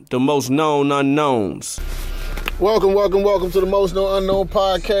the most known unknowns. Welcome to the Most Known Unknown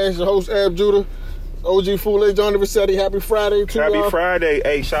podcast. Your host, Ab Judah, OG Fool, Johnny Rossetti. Happy Friday to y'all. Happy Friday.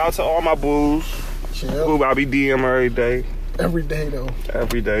 Hey, shout out to all my boos. Who I be DM every day. Every day, though.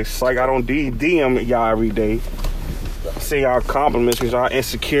 Every day. It's like I don't DM y'all every day. Say y'all compliments because y'all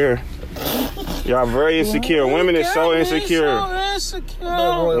insecure. Y'all very insecure. Women is so insecure.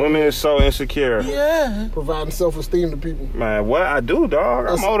 Women is so insecure. Yeah. Providing self-esteem to people. Man, what I do, dog?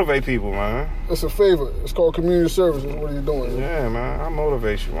 I motivate people, man. It's a favor. It's called community service. What are you doing? Yeah, man. I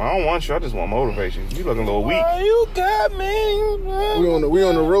motivate you. I don't want you. I just want motivation. You looking a little weak. Oh, you got me. We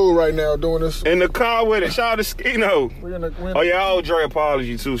on the road right now doing this. In the car with it. Shout out to Skino. Oh, yeah, I owe Dre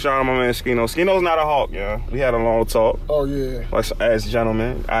apology, too. Shout out to my man Skino. Skino's not a hawk, yeah. We had a long talk. Oh, yeah. Like, as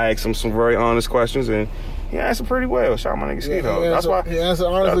gentlemen, I asked him some very honest questions, and he answered pretty well. Shout out my nigga Skino. That's why he answered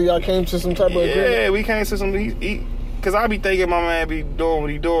honestly. Y'all came to some type of agreement. Yeah, we came to some. Because I be thinking my man be doing what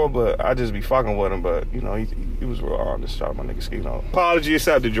he doing, but I just be fucking with him. But, you know, he was real honest. Shout out my nigga Skino. Apology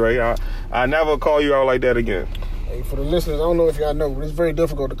accepted, Dre. I never call you out like that again. Hey, for the listeners, I don't know if y'all know, but it's very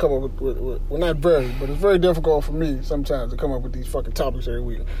difficult to come up with well, not very, but it's very difficult for me sometimes to come up with these fucking topics every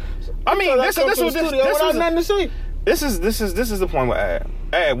week. So, I mean, this was nothing to say. This is the point with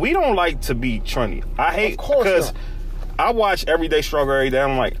Ad. We don't like to be trendy. I hate because I watch Everyday Struggle every day.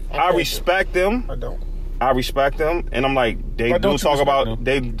 I'm like, I respect them. I don't. I respect them, and I'm like, they do talk about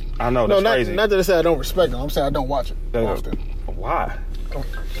them? I know that's crazy. Not that I say I don't respect them. I'm saying I don't watch it often. Why?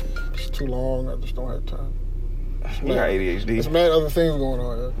 It's too long. I just don't have time. You got ADHD. There's mad other things going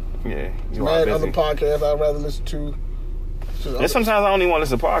on. Yeah, you mad other podcasts I'd rather listen to. And sometimes I don't even want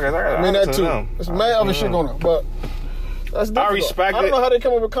to listen to podcasts. I mean that too. There's mad other shit going on, but that's difficult. I respect it. I don't know how they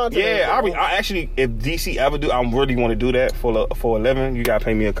come up with content. Yeah, I actually, if DC ever do, I really want to do that for a living. You gotta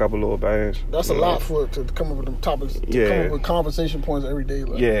pay me a couple little bands. That's a lot to come up with them topics. To come up with conversation points every day.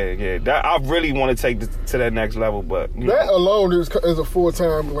 Like. Yeah. That I really want to take to that next level, but that alone is a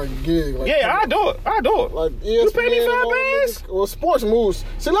full-time gig. Like, yeah, I do it. Like ESPN, you pay me $5 bands. Well, sports moves.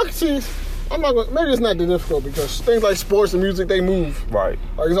 See, I'm not gonna. Maybe it's not that difficult because things like sports and music, they move. Right.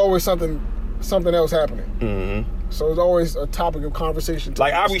 Like there's always something else happening. Mm-hmm. So it's always a topic of conversation.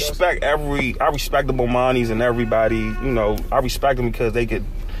 Like I respect the Bomanis and everybody. You know, I respect them because they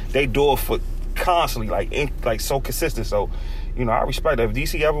do it for constantly, like so consistent. So, you know, I respect that. If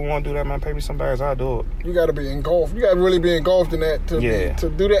DC ever want to do that, man, pay me some bags, I'll do it. You got to be engulfed. You got to really be engulfed in that to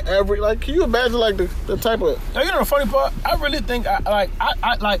do that every. Like, can you imagine like the type of? Now, you know the funny part? I really think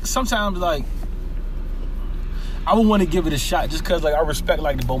I sometimes like. I would want to give it a shot just because, like, I respect,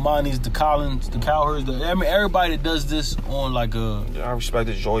 like, the Bomanis, the Collins, the Cowherds. I mean, everybody that does this on, like, a... Yeah, I respect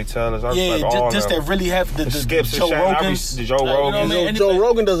the Joy Tellers. I respect all just that really have the Skips, Joe Rogans. The Joe Rogans. You know, Joe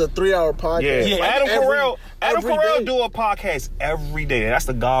Rogan does a 3-hour podcast. Yeah. Adam Carell do a podcast every day. That's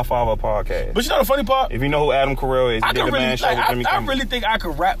the Godfather podcast. But you know the funny part? If you know who Adam Carell is, he did the Man Show with Jimmy Kimmel. I really think I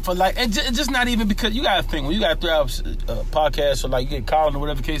could rap for, like... And just not even because... You got to think, when you got a 3-hour podcast or, like, you get Colin or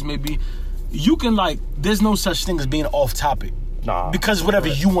whatever the case may be... You can, like, there's no such thing as being off topic. Nah. Because whatever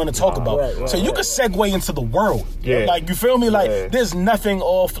you want to talk about. Right, so you can segue into the world. Yeah. Like, you feel me? Like, there's nothing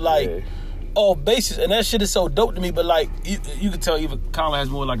off, like, off basis. And that shit is so dope to me. But, like, you can tell even Colin has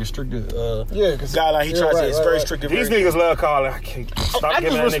more, like, a stricter guy. Like, he tries to, it's very strict. These niggas love Colin. I can't stop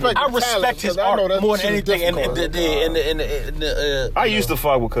giving that nigga. I respect his art more than anything. I used to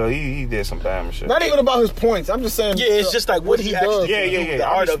fuck with Cuz. He did some damn shit. Not even about his points. I'm just saying. Yeah, it's just like what he actually does.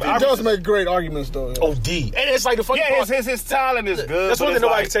 Yeah. He does make great arguments, though. OD. And it's like the funny part. His talent is good. That's one thing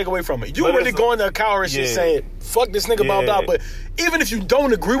nobody can take away from it. You really going to a coward shit saying, fuck this nigga blah. But even if you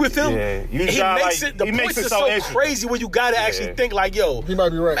don't agree with him, he makes it so crazy when you gotta actually think like, yo, he might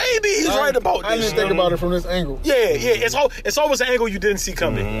be right. Maybe he's right about this. I didn't think about it from this angle. Yeah. It's always an angle you didn't see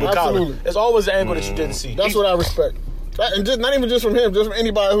coming. Absolutely. It's always an angle that you didn't see. That's what I respect. And just not even just from him, just from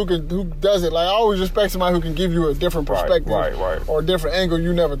anybody who does it. Like, I always respect somebody who can give you a different perspective or a different angle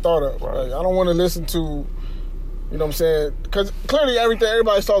you never thought of. Right. Like, I don't want to listen to, you know what I'm saying? Because clearly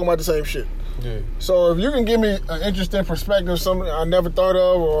everybody's talking about the same shit. Yeah. So if you can give me an interesting perspective, something I never thought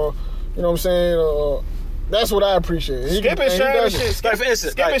of, or you know what I'm saying, that's what I appreciate. Skip and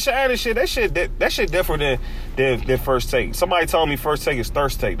Shine shit. That shit different than First Take. Somebody told me First Take is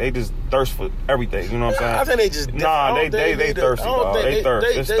thirst take. They just thirst for everything. You know what I'm saying? I think they just they thirsty. They thirst.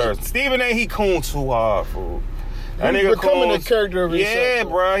 It's thirst. Stephen A. He coon too hard, fool. That nigga becoming a character of himself. Yeah,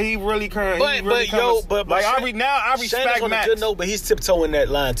 bro. He really current. But I respect Max. Good note, but he's tiptoeing that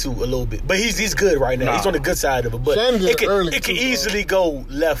line too a little bit. But he's good right now. He's on the good side of it. But it can easily go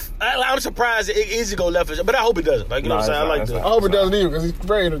left. I'm surprised it easily go left. But I hope it doesn't. Like, you know what I'm saying? I hope it doesn't either because he's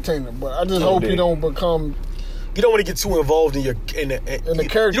very entertaining. But I just hope he don't become you don't want to get too involved in the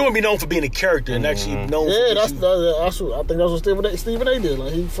character. You don't want to be known for being a character and actually known. Yeah, that's what I think that's what Stephen A. did.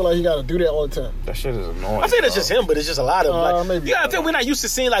 Like he feel like he got to do that all the time. That shit is annoying. I think that's just him, but it's just a lot of maybe. Yeah, I think we're not used to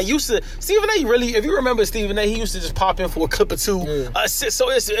seeing Stephen A. really. If you remember Stephen A., he used to just pop in for a clip or two. Yeah. So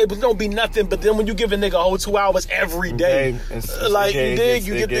it don't be nothing. But then when you give a nigga a whole 2 hours every day, that's a lot. It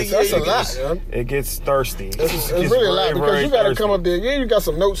gets thirsty. It's really a lot because you got to come up there. Yeah, you got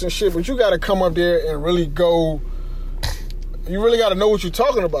some notes and shit, but you got to come up there and really go. You really got to know what you're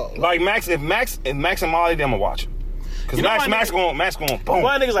talking about. Like Max, if Max and Molly, then I'm gonna watch it. Because Max going boom.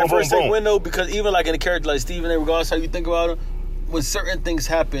 Why niggas like boom, first take window? Because even like in a character like Stephen A., regardless how you think about him, when certain things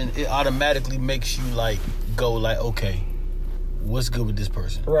happen, it automatically makes you like go like, okay, what's good with this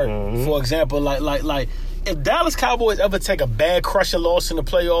person? Right. Mm-hmm. For example, like if Dallas Cowboys ever take a bad crusher loss in the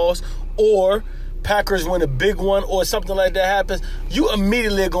playoffs, or Packers win a big one, or something like that happens, you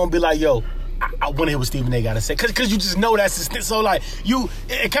immediately are gonna be like, yo, I want to hear what Stephen A. got to say, because you just know that's his, so like you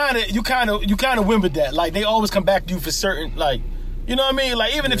kind of win with that. Like they always come back to you for certain, like, you know what I mean.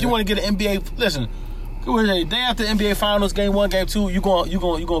 Like even if you want to get an NBA, listen, day after NBA Finals, game 1, game 2, you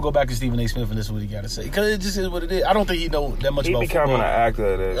gonna go back to Stephen A. Smith and listen to what he got to say, because it just is what it is. I don't think he know that much about football. He becoming an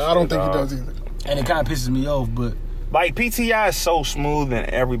actor. I don't think he does either, and it kind of pisses me off, but. Like, PTI is so smooth than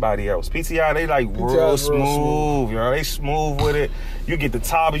everybody else. PTI, they like real smooth. You know, they smooth with it. You get the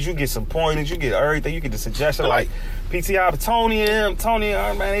topics, you get some pointers, you get everything, you get the suggestion. Like, PTI, Tony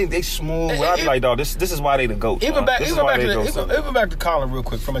and man, they smooth. I be like, dog, this is why they the GOAT. Even back to Colin real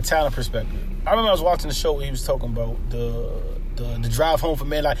quick, from a talent perspective. I remember I was watching the show where he was talking about the drive home for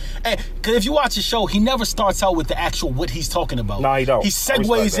men, like, because if you watch the show, he never starts out with the actual what he's talking about. No, he don't. He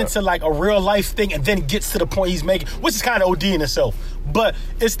segues into like a real life thing and then gets to the point he's making, which is kind of OD in itself. But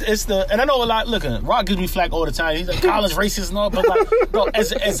it's the and I know a lot. Look, Rock gives me flack all the time. He's like Colin's racist and all, but like, bro,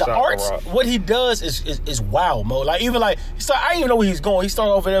 as an arts, what he does is wow, Mo. Like even like I didn't even know where he's going. He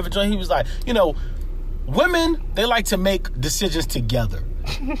started off at every joint. He was like, women, they like to make decisions together.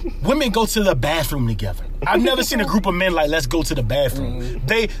 Women go to the bathroom together. I've never seen a group of men like, let's go to the bathroom.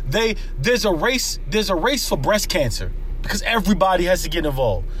 There's a race for breast cancer because everybody has to get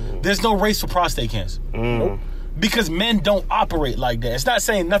involved. There's no race for prostate cancer. Nope. Because men don't operate like that. It's not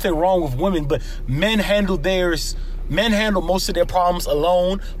saying nothing wrong with women, but men handle most of their problems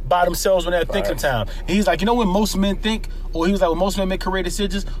alone by themselves when they're thinking time. And he's like, when most men think, or he was like, when most men make career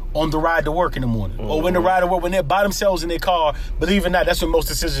decisions, on the ride to work in the morning. Or when the ride to work, when they're by themselves in their car, believe it or not, that's when most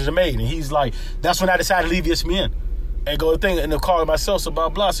decisions are made. And he's like, that's when I decided to leave ESPN and go in the car with myself, so blah,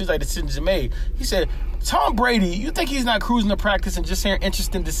 blah. So he's like, decisions are made. He said, Tom Brady, you think he's not cruising to practice and just hearing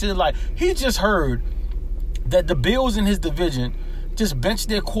interesting decisions? Like, he just heard that the Bills in his division just benched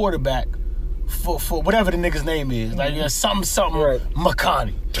their quarterback for whatever the nigga's name is, like something right.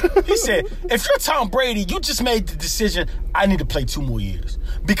 McConney. He said, if you're Tom Brady, you just made the decision, I need to play 2 more years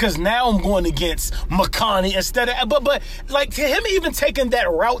because now I'm going against McConney instead of. But like to him even taking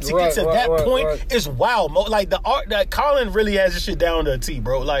that route to get to that point is wild. Like the art that Colin really has this shit down to a T,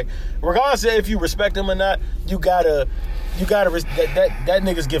 bro. Like regardless of if you respect him or not, you gotta that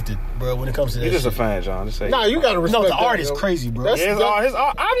nigga's gifted, bro. When it comes to that, you just shit. A fan, John. Just say nah, you gotta respect. No, the art is crazy, bro. His art.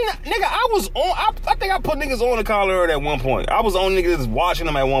 Nigga, I was on. I think I put niggas on the Colin at one point. I was on niggas watching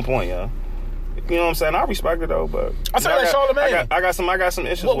them at one point, yeah. You know what I'm saying? I respect it though, but I saw that Charlamagne. I got some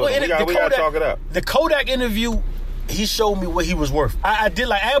issues with it. We gotta talk it up. The Kodak interview. He showed me what he was worth. I did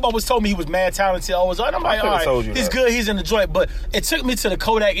like everybody was told me he was mad talented. I'm like, all right, he's good. He's in the joint. But it took me to the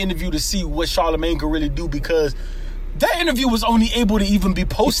Kodak interview to see what Charlamagne could really do because that interview was only able to even be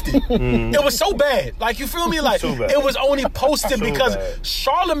posted. It was so bad. Like, you feel me? Like, it was only posted because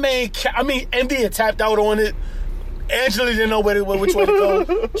Charlamagne, Envy had tapped out on it. Angela didn't know which way to go.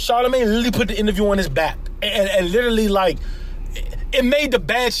 Charlamagne literally put the interview on his back. And literally, like, it made the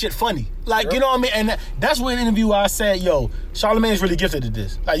bad shit funny. Like, you know what I mean? And that's one interview I said, yo, Charlamagne's really gifted at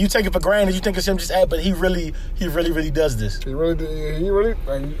this. Like, you take it for granted, you think it's him just but he really does this. He really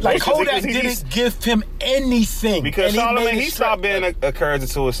like Kodak didn't give him anything. Because Charlamagne, he stopped being a character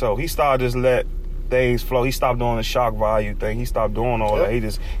to himself. He started just let things flow. He stopped doing the shock value thing. He stopped doing all that. He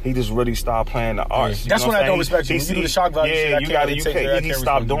just really stopped playing the arts. That's when I don't respect you. When you do the shock value shit, he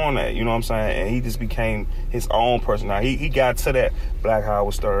stopped doing that. You know what I'm saying? And he just became his own person. Now he got to that Black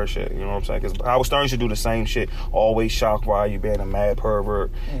Howard Stern shit. You know what I'm saying? Because Howard Stern should do the same shit. Always shock value, being a mad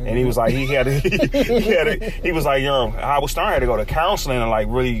pervert. And he was like, he was like, yo, Howard Stern had to go to counseling and like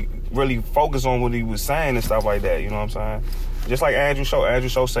really focus on what he was saying and stuff like that. You know what I'm saying? Just like Andrew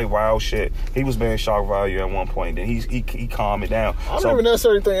Schultz say wild shit. He was being shock value at one point. Then he calmed it down. I don't even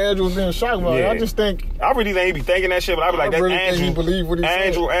necessarily think Andrew was being shock value. I just think I really think he be thinking that shit, but I be like, that's really Andrew. Think he believe what he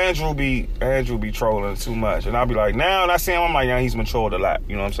Andrew be trolling too much, and I'll be like, now I see him, I'm like, yeah, he's matured a lot.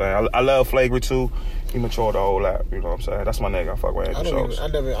 You know what I'm saying? I love Flagrant too. He matured a whole lot. You know what I'm saying? That's my nigga. I fuck with Andrew Schultz. I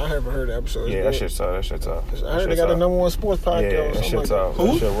haven't heard the episode. Yeah, that shit's tough. I heard they got the #1 sports podcast. Yeah, that shit's tough. Who?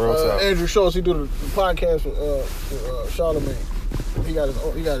 That shit real tough. Andrew Schultz. He do the podcast with Charlamagne. He got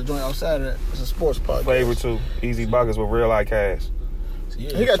a joint outside of that. It's a sports podcast. Flavor too. Easy Buckets with real life cash.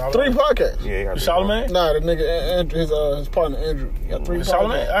 Yeah, he got 3 podcasts. Yeah, he got Charlamagne? Nah, the nigga, his partner Andrew. He got 3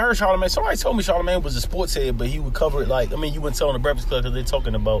 podcasts. I heard Charlamagne. Somebody told me Charlamagne was a sports head, but he would cover it like, I mean, you wouldn't tell on the Breakfast Club because they're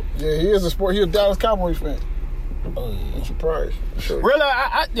talking about. Yeah, he is a sport. He a Dallas Cowboys fan. Oh yeah, I'm surprised. Sure. Really,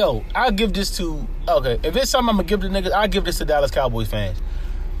 I'll give this to. Okay, if it's something I'm gonna give the niggas, I'll give this to Dallas Cowboys fans.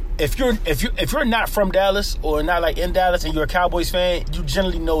 If you're not from Dallas or not like in Dallas and you're a Cowboys fan, you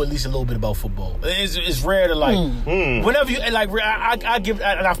generally know at least a little bit about football. It's rare to like whenever you like. I give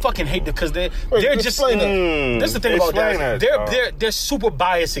and I fucking hate it because they're just. That's the thing about Dallas. They're super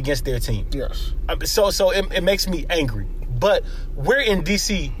biased against their team. Yes. So it makes me angry. But we're in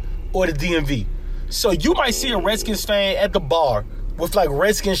DC or the DMV. So you might see a Redskins fan at the bar with like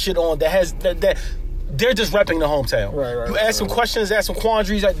Redskins shit on that has that they're just repping the hometown. Right, you ask some questions, ask some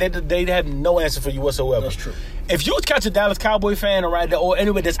quandaries, they have no answer for you whatsoever. That's true. If you catch a Dallas Cowboy fan or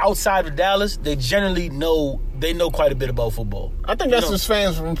anywhere that's outside of Dallas, they generally know quite a bit about football. I think that's just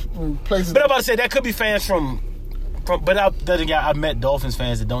fans from places. But I'm about to say that could be fans from but I've met Dolphins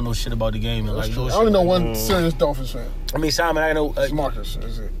fans that don't know shit about the game. And like, I only know one serious Dolphins fan. I mean, Simon, I know Marcus.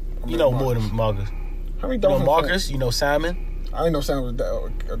 Is it? You know Marcus. More than Marcus. How many Dolphins? You know Marcus. Fans? You know Simon. I didn't know Simon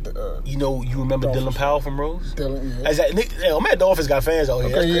was you remember Dylan Powell from Rose? Dylan, yeah. Man, Dolphins got fans out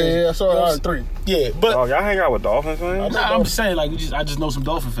here. Okay, yeah. I saw 3. Yeah, but y'all hang out with Dolphins fans? Nah, I'm just saying, like, I just know some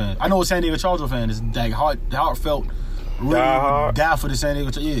Dolphin fans. I know a San Diego Charger fan is like heartfelt, really die for the San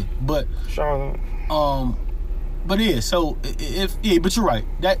Diego Charger. Yeah, but Charlotte. But yeah, so but you're right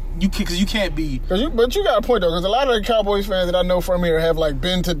that because you can't be. But you got a point though, because a lot of the Cowboys fans that I know from here have like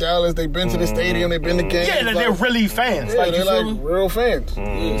been to Dallas, they've been to the stadium, they've been to games. Yeah, they're really fans. Yeah, they're like real fans.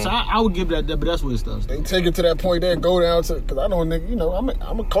 Yeah, so I would give that, but that's where it starts. They take it to that point there, go down to because I know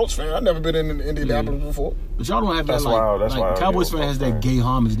I'm a Colts fan. I've never been in Indianapolis before. But y'all don't have that. That's wild. That's wild. Cowboys fan has that gay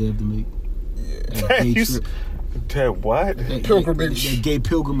homage they have to make. Yeah. That what? Pilgrimage. That gay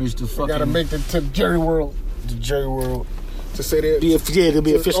pilgrimage to fucking. Gotta make it to Jerry World. The Jerry World. To say that, to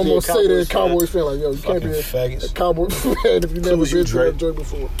be officially almost a Cowboys say that Cowboys fan. Like, yo, you can't be a Cowboys fan if you never been to that joint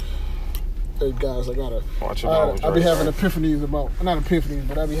before. Hey guys, I be having epiphanies not epiphanies,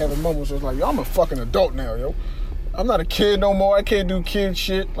 but I be having moments where it's like, yo, I'm a fucking adult now, yo. I'm not a kid no more. I can't do kid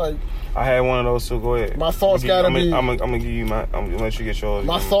shit. Like, I had one of those too. Go ahead. My thoughts gotta be. I'm gonna give you my. I'm gonna let you get yours.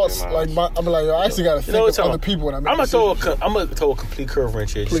 My thoughts, I'm like, yo, I actually gotta think of other people when I make decisions. I'm gonna throw a complete curve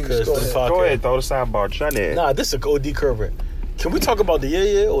wrench here. Please, just because go ahead, throw the sidebar. Johnny. Nah, this is a OD curve wrench. Can we talk about the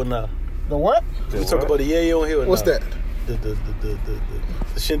yeah or nah? The what? Can we talk about the yeah on here or What's that?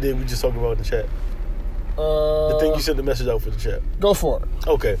 The shindig we just talked about in the chat. The thing you sent the message out for the chat. Go for it.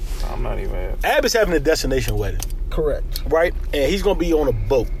 Okay. I'm not even. Ab is having a destination wedding. Correct. Right? And he's going to be on a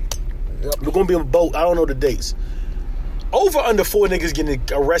boat. Yep. We're going to be on a boat. I don't know the dates. Over under 4 niggas getting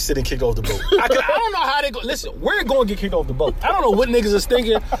arrested and kicked off the boat. I don't know how they go. Listen, we're going to get kicked off the boat. I don't know what niggas is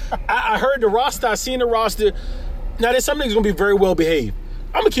thinking. I heard the roster. I seen the roster. Now, there's some niggas going to be very well behaved.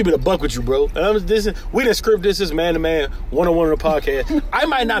 I'm going to keep it a buck with you, bro. We didn't script this as man-to-man, one-on-one on the podcast. I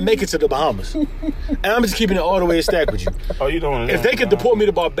might not make it to the Bahamas. And I'm just keeping it all the way stacked with you. Oh, you doing it? If they could deport me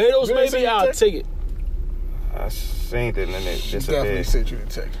to Barbados, maybe I'll take it. I seen that in it. She definitely sent you the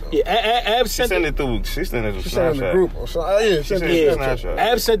text, though. Yeah, Ab sent it through. She sent it through Snapchat. She sent it in the group. Snapchat.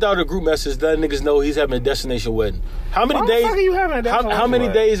 Ab sent out a group message letting niggas know he's having a destination wedding. How many days? Are you having how many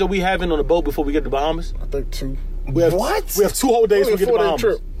days are we having on the boat before we get to the Bahamas? I think 2. We have 2 whole days before we get to the Bahamas.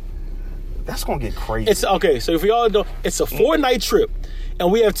 Trip. That's gonna get crazy. It's okay. So if y'all know, it's a 4-night trip,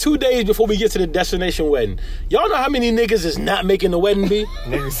 and we have 2 days before we get to the destination wedding. Y'all know how many niggas is not making the wedding be?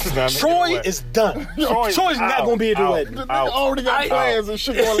 Niggas is not Troy is done. Troy's not gonna be at the wedding. The nigga already got plans and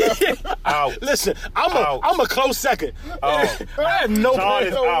shit going left. Listen, I'm a close second. I have no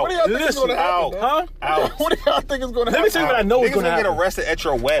plans. What do y'all think is gonna happen? Huh? What do y'all think is gonna happen? Let me tell you what I know is gonna happen. Get arrested at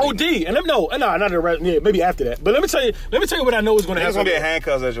your wedding. OD, and not arrested. Yeah, maybe after that. But let me tell you what I know is gonna happen. There's gonna be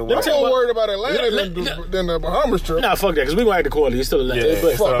handcuffs at your wedding. I'm more worried about Atlanta than the Bahamas trip. Nah, fuck that, because we gonna have to call it. It's still Atlanta. Yeah,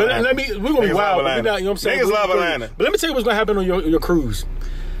 but we're gonna be wild. You know what I'm saying? Niggas love Atlanta. But let me tell you what's gonna happen on your cruise.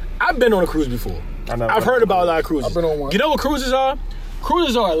 I've been on a cruise before. I've heard about a lot of cruises. I've been on one. You know what cruises are?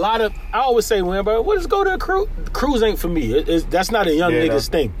 Cruises are a lot of. I always say, whenever let's go to a cruise. Cruise ain't for me. That's not a young nigga's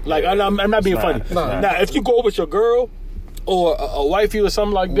thing. Like I'm not being funny. Now, if you go with your girl or a wifey or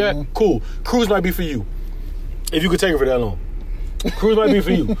something like that, cool. Cruise might be for you. If you could take her for that long. Cruise might be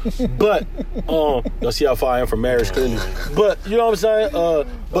for you. But you'll see how far I am from marriage clearly. But you know what I'm saying?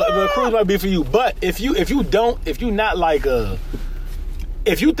 But cruise might be for you. But if you not like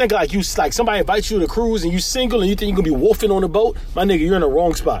if you think like somebody invites you to cruise and you single and you think you're gonna be wolfing on the boat, my nigga, you're in the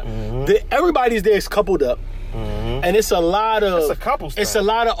wrong spot. Everybody's there is coupled up. And it's a lot of it's a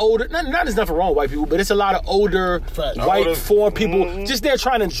lot of older not there's nothing wrong with white people, but it's a lot of older white foreign people just there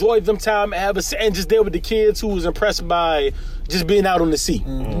trying to enjoy them time and just there with the kids who was impressed by just being out on the sea.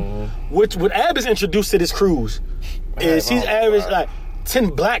 What Ab is introduced to this cruise is he's averaged like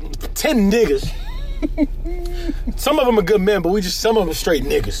 10 niggas. Some of them are good men, but some of them straight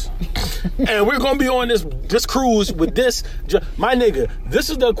niggas. And we're gonna be on this cruise with this. My nigga, this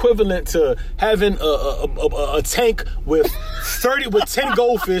is the equivalent to having a tank with 10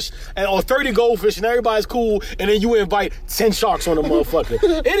 goldfish or 30 goldfish, and everybody's cool, and then you invite 10 sharks on the motherfucker.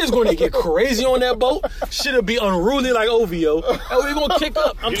 It is gonna get crazy on that boat. Shit'll be unruly like OVO, and we're gonna kick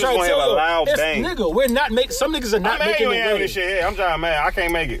up. I'm trying to tell you, nigga, we're not making. Some niggas are not making it ready. This shit here. I'm trying, man. I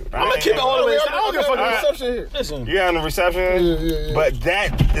can't make it. I'm gonna keep it all the way. I don't give a fuck. Reception here. Listen, you on the reception? Yeah. But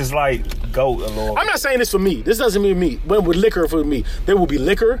that is like goat alone. I'm not saying this for me. This doesn't mean me. But with liquor for me, there will be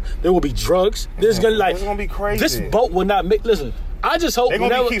liquor. There will be drugs. There's gonna be crazy. This boat will not make. Listen, I just hope they're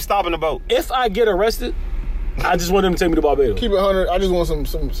gonna keep stopping the boat. If I get arrested, I just want them to take me to Barbados. Keep it 100. I just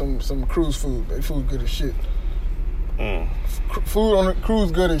want some cruise food. That food good as shit. Food on the cruise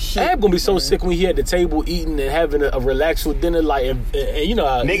good as shit. Ab gonna be so sick when he at the table eating and having a relaxful dinner, like and you know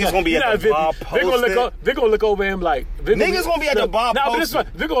how niggas gonna be at the bar posted. They're gonna look over him like niggas gonna be at the bar posted.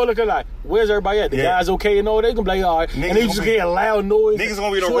 They're gonna look at like, where's everybody at? The guys okay and all? They gonna be like, all right. Niggas and they just get a loud noise. Niggas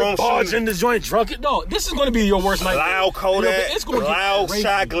gonna be in the room barge in the joint drunk. No, this is gonna be your worst night. Loud Kodak, it's gonna loud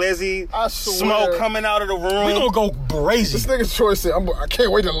shot glizzy, smoke coming out of the room. We gonna go crazy. This nigga's choice said, I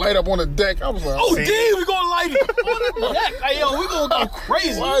can't wait to light up on the deck. I was like, oh damn, we gonna light it on the deck. Hey, yo, we gonna go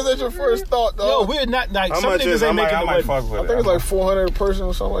crazy. Why is that your first thought, dog? Yo, we're not like some niggas ain't making the wedding. I think it's like 400 a person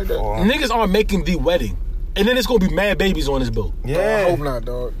or something like that. Niggas aren't making the wedding. And then it's gonna be mad babies on this boat. Yeah, I hope not,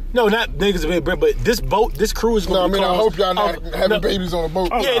 dog. No, not niggas, but this boat, this cruise is gonna be. I hope y'all not having babies on a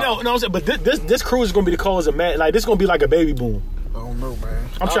boat. Yeah, no, I'm saying, but this cruise is gonna be the cause of mad. Like this gonna be like a baby boom. I don't know, man.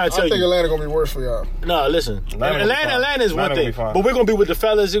 I'm trying to tell you. I think Atlanta gonna be worse for y'all. No, listen. Atlanta is one thing, but we're gonna be with the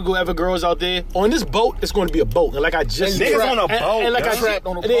fellas, whoever girls out there. On this boat, it's gonna be a boat, and like I just said, niggas on a boat, and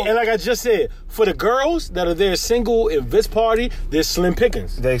like I just said, for the girls that are there single in this party, there's slim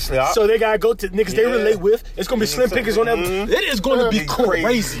pickings. So they gotta go to niggas they relate with. It's gonna be slim pickings on that. It is gonna be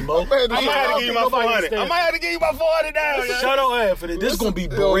crazy, mo. I might have to give you my 400. I might have to give you my 400 down. Shut up, for this. This is gonna be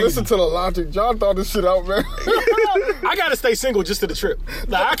crazy. Listen to the logic. John thought this shit out, man. I gotta stay single just to the trip.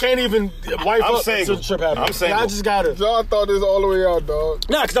 Like, I can't even wife up until the trip happens. I'm single. I just gotta. John thought this all the way out, dog.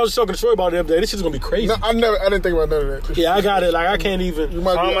 Nah, because I was talking to Troy about it the other day. This shit's gonna be crazy. No, I didn't think about none of that. Yeah, I got it. Like, I can't even.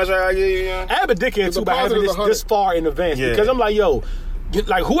 How much I gotta give you? I have a dickhead too by having this far in advance because I'm like, yo,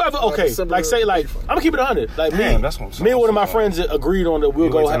 like whoever. Okay, like say like I'm gonna keep it 100. Like me and one of my friends agreed on that we'll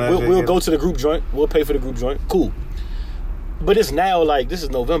go to the group joint. We'll pay for the group joint. Cool. But it's now like this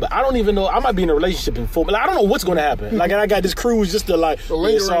is November. I don't even know. I might be in a relationship in 4. But I don't know what's gonna happen. Like, and I got this cruise just to like.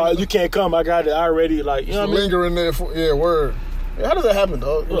 Sorry, you can't come. I got it already. Like, you know what I mean? Lingering there. Word. Yeah, how does that happen,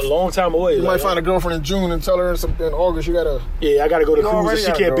 dog? A long time away. You might find a girlfriend in June and tell her in August you gotta. Yeah, I gotta go to cruise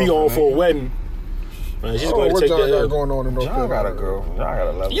that she can't be on for a wedding. Man, she's going to take that. Got going on in North Carolina? Got a girl. Y'all got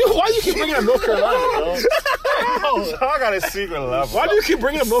a level. Why you keep bringing up North Carolina, dog? Y'all got a secret level. Why do you keep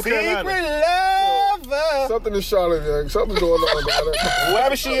bringing up North Carolina? Secret lover. Something in Charlotte, young. Something's going on about it.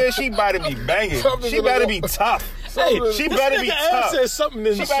 Whoever she is, she better be banging. She better be tough. Hey, she better be tough. Says something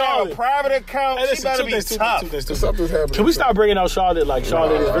in she Charlotte. Better have a private account. Hey, she better be tough. Something's happening. Can we stop bringing out Charlotte? Like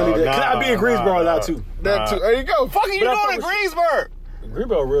Charlotte is really good. I be in Greensboro a lot too. That too. There you go. Fuck you doing in Greensboro?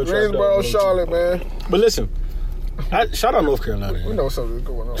 Greensboro real trash. Greensboro, Charlotte, man. But listen. Shout out North Carolina. We know something's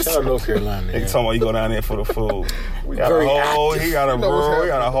going on. Shout out North Carolina. Nigga talking about you go down there for the food. He got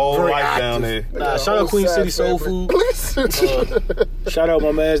a whole life down there. Nah, shout out Queen City Soul Food. Shout out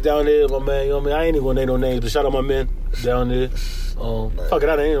my mans down there. My man, you know what I mean? I ain't even gonna name no names, but shout out my men down there. Fuck it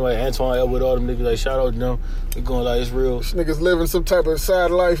out anyway. Antoine, Elwood, all them niggas. Like, shout out to them. We going like, it's real. This nigga's living some type of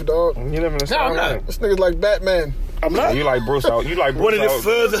sad life, dog. You living a sad life? This nigga's like Batman. I'm not. You like Bruce out. You like Bruce out.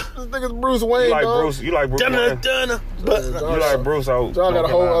 Further. This nigga's Bruce Wayne, You like dog. Bruce. You like Bruce Wayne. Dunna. But you like Bruce out. John got a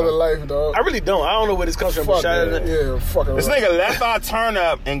whole other life, dog. I really don't. I don't know where this comes from. But shout out, yeah, fucking. This nigga left our turn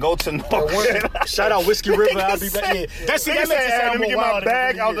up and go to North Carolina. Shout out Whiskey River. I'll be back. Yeah, that makes it sound more wild. Let me get my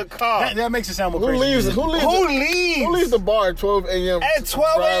bag out the car. That makes it sound more crazy. Who leaves the bar at 12 a.m. At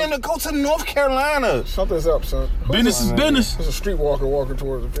 12 a.m. to go to North Carolina? Something's up, son. Business is business. There's a streetwalker walking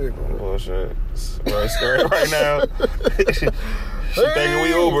towards the vehicle. Bullshit. Right, scary right now. She thinking we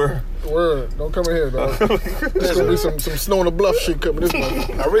Uber. Word. Don't come in here, dog. There's gonna be some snow on the bluff shit coming this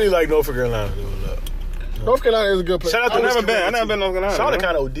month. I really like North Carolina, dude. North Carolina is a good place. Shout out to I never been North Carolina. Charlotte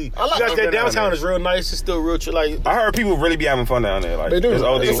kind of OD. I like you guys, that downtown is real nice. It's still real like. I heard people really be having fun down there. Like they do. It's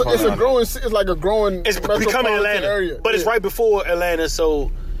like a growing. It's becoming Atlanta, area. But it's right before Atlanta,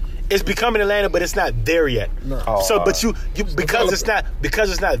 so it's becoming Atlanta, but it's not there yet. No. But you because it's not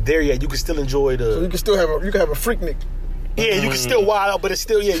there yet, you can still enjoy the. So you can still have a freaknik. Yeah, you can still wild out, but it's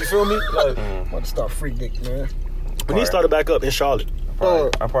still you feel me? Like, I'm about to start freaknik, man. We need to start it back up in Charlotte. I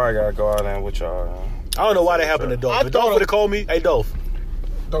probably gotta go out there with y'all. I don't know why they happened to Dolph. If Dolph would have called me, hey Dolph.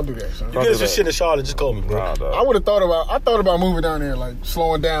 Don't do that, son. You get some shit in Charlotte, just call me, bro. I would have thought about moving down there, like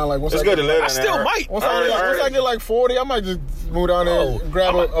slowing down, like once it's good to live. I still might. Once I get like 40, I might just move down there,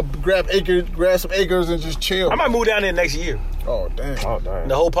 grab some acres and just chill. I might move down there next year. Oh damn.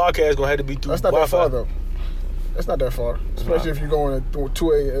 The whole podcast gonna have to be through. That's not that far though. That's not that far, especially if you're going at 1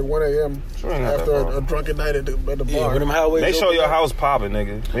 a.m. after a drunken night at the bar. Yeah, them highways. Make sure your house popping,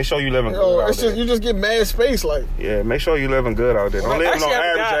 nigga. Make sure you living good out there. You just get mad space, like. Yeah, make sure you living good out there. Don't live no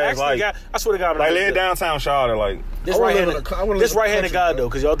average ass like. I swear to God, like live downtown Charlotte, like. This right-handed God though,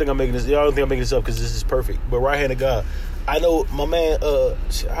 because y'all think I'm making this up because this is perfect. But right-handed God, I know my man. I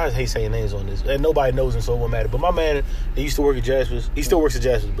hate saying names on this, and nobody knows him, so it won't matter. But my man, he used to work at Jasper's. He still works at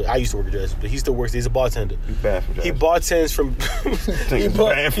Jasper's, but I used to work at Jasper's. But he still works. He's a bartender. He's bad for Jasper's. He bartends from.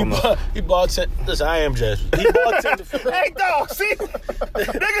 He bartends. Listen, I am Jasper's. He bartended from. Hey, dog, see,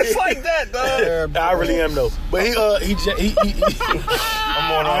 niggas like that, dog. I really am though. But he. I'm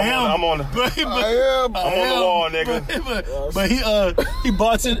on the wall, nigga. But he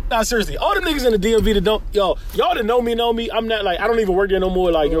bartended. Nah, seriously, all them niggas in the DMV that don't y'all that know me. I'm not like I don't even work there no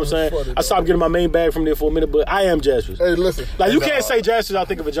more. Like you know what I'm saying. Funny, I stopped getting my main bag from there for a minute, but I am Jasper's. Hey, listen. Like you can't say Jasper's, I'll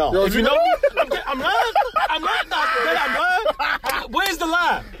think of a John. If you know me, I'm not. Where's the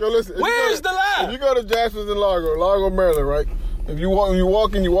lie? Yo, listen. Where's the lie? If you go to Jasper's in Largo, Maryland, right? If you walk up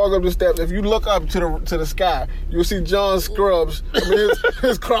the steps. If you look up to the sky, you'll see John's scrubs.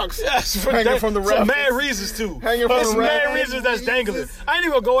 His Crocs hanging from the rafters. For mad reasons too. Hanging from the rafters. Mad reasons that's dangling. I ain't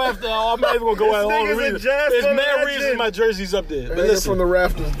even gonna go after. I'm not even gonna go after all the reasons. There's mad reasons my jersey's up there. But listen, from the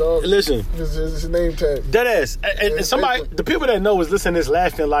rafters, dog. Listen, his name tag. Dead ass. And somebody, the people that know is listening to this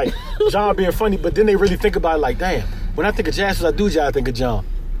laughing like John being funny, but then they really think about it like, damn. When I think of Jasper's, I do think of John.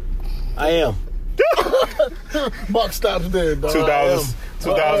 I am. Buck stops there, dog.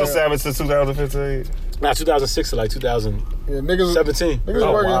 2007 to 2015. Nah, 2006 to like 2017.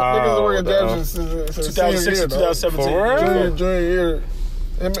 Niggas working Jasper's since 2006 to 2017. Junior year.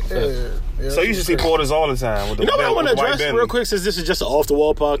 Yeah, so you should see Porters all the time. With the what I want to address real quick, since this is just an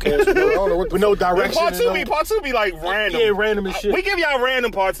off-the-wall podcast with no direction. Part two be like random. Yeah, random as shit. We give y'all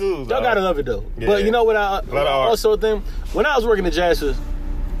random part twos. Y'all gotta love it though. Yeah. But you know what I also think? When I was working at Jasper's,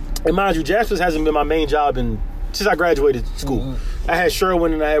 and mind you, Jasper's hasn't been my main job since I graduated school. Mm-hmm. I had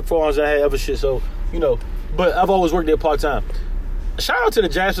Sherwin and I had Farms and I had other shit, so, but I've always worked there part-time. Shout out to the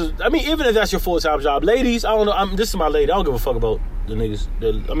Jasper's. I mean, even if that's your full-time job. Ladies, I don't know. This is my lady. I don't give a fuck about the niggas.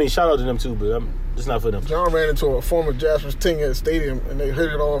 Shout out to them too, but it's not for them. John ran into a former Jasper's ting at the stadium, and they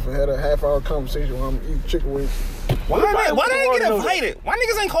hit it off and had a half-hour conversation while I'm eating chicken wings. Why didn't get invited? Why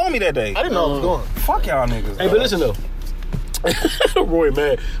niggas ain't call me that day? I didn't know I was going. Fuck y'all niggas. Hey, but listen though. Roy,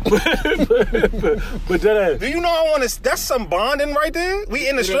 man. but that do you know I want to? That's some bonding right there. We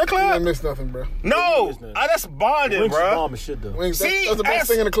in the strip club. You didn't miss nothing, bro. No, that's bonding, Wings bro. Bomb as shit though. Wings, that's the best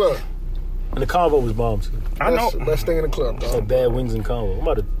thing in the club. And the convo was bomb too. I know. Best thing in the club, dog. Like bad wings and convo. I'm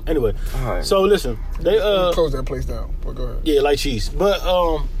about to anyway. Right. So listen, they close that place down. But go ahead. Yeah, like cheese. But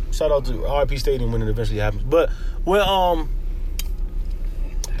shout out to RIP Stadium when it eventually happens. But when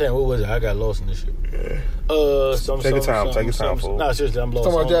damn, what was it? I got lost in this shit. Yeah. Take your time, fool. Nah, seriously, I'm lost.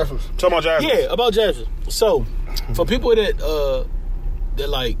 Talking about Jasper's. Yeah, about Jasper's. So, for people that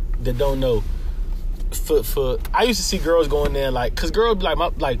don't know, for I used to see girls going there cause girls be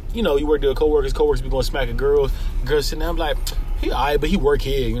you work there, coworkers be going smack at girls sitting there. I'm like, he alright, but he work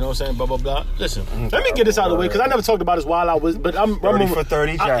here, you know what I'm saying? Blah blah blah. Listen, let me get this out of the way because I never talked about this while I was, but I'm 30 for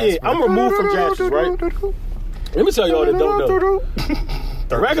 30 Jasper's. I'm removed from Jasper's, right? Let me tell y'all that don't know.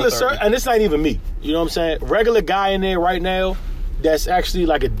 Regular sir, and this ain't even me. You know what I'm saying? Regular guy in there right now that's actually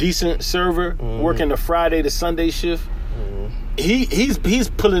like a decent server working the Friday to Sunday shift. He's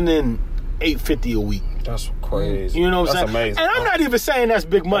pulling in $850 a week. That's crazy. You know what I'm saying? Amazing. And I'm not even saying that's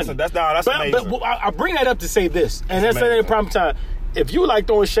big money. That's amazing. But I bring that up to say this, and that's at prime time. If you like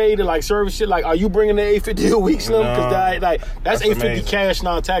throwing shade and like service shit, like, are you bringing the $850 a week, Slim? Because that's $850 cash,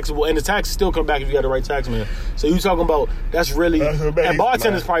 non-taxable, and the taxes still come back if you got the right tax man. So you talking about that's really and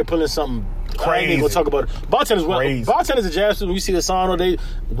bartenders probably pulling something crazy. I ain't even gonna talk about it. Bartenders at Jazz, when you see the sign, they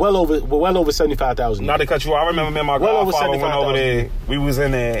well over $75,000. Not to cut you off, I remember me and my godfather went over there. We was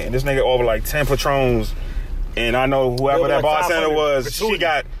in there, and this nigga over like 10 Patrons, and I know whoever that bartender was,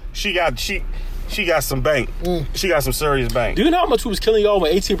 she got some bank. She got some serious bank. Do you know how much we was killing y'all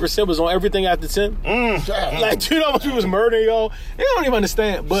when 18% was on everything after 10? Like, do you know how much we was murdering y'all? They don't even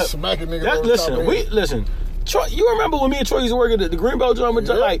understand. But smacking niggas. Listen. Troy, you remember when me and Troy used to work at the Greenbelt joint?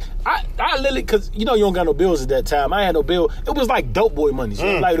 Yeah. Like, I literally, because you know you don't got no bills at that time. I had no bill. It was like dope boy money.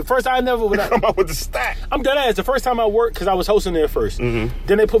 So like the first time I never would come up with the stack. I'm dead ass. The first time I worked, because I was hosting there first. Then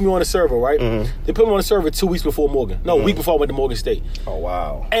they put me on the server, right? They put me on the server 2 weeks before Morgan. No, a week before I went to Morgan State. Oh,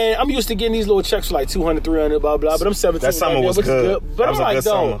 wow. And I'm used to getting these little checks for like $200, $300, blah, blah. But I'm 17. That summer was good. But I'm like,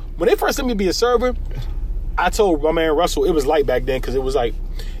 though, when they first let me be a server, I told my man Russell, it was light back then, because it was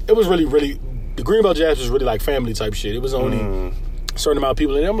really, really, the Greenbelt Jazz was really like family type shit. It was only a certain amount of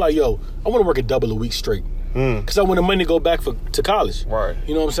people. And I'm like, yo, I want to work a double a week straight. Because I want the money to go back to college. Right.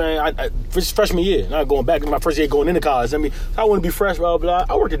 You know what I'm saying? Freshman year. Not going back. My first year going into college. I mean, I want to be fresh, blah, blah,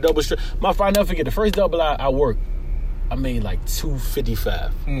 blah. I worked a double straight. I'll never forget, the first double I worked, I made like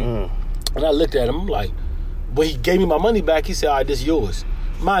 $255. And I looked at him, I'm like, when he gave me my money back, he said, all right, this is yours.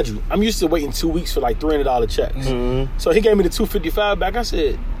 Mind you, I'm used to waiting 2 weeks for like $300 checks. So he gave me the $255 back. I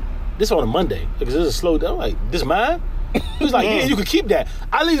said, this on a Monday, because this is a slow down. I'm like, this mine? He was like, yeah, you can keep that.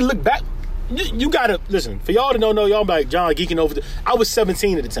 I literally look back. You gotta listen. For y'all to don't know, y'all like John geeking over. I was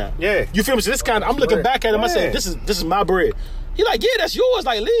 17 at the time. Yeah, you feel me? So this kind of, I'm looking back at him. I said, this is my bread. He like, yeah, that's yours.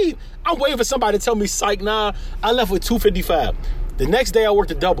 Like, leave. I'm waiting for somebody to tell me, psych, nah. I left with $255. The next day I worked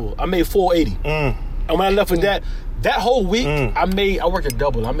a double. I made $480. And when I left with that whole week, I worked a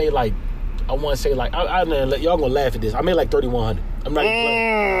double. I made like, I want to say like, y'all gonna laugh at this. I made like $3,100. I'm not even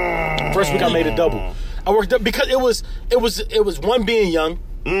playing. First week I made a double. I worked up because it was one, being young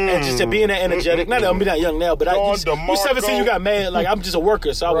and just being that energetic. Not that I'm not young now, but you're 17, you got mad. Like, I'm just a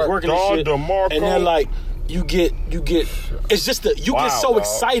worker, so I was working this shit. And then like you get it's just you get so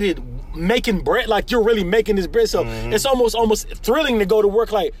excited making bread, like you're really making this bread. So it's almost thrilling to go to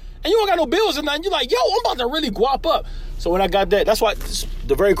work, like, and you don't got no bills and nothing. You're like, yo, I'm about to really guap up. So when I got that, that's why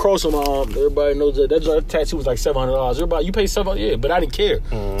the very cross on my arm, everybody knows that tattoo was like $700. Everybody, you pay $700, yeah, but I didn't care.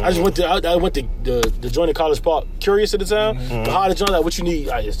 I just went to the joint in College Park, curious at the time. The harder joint, like, what you need?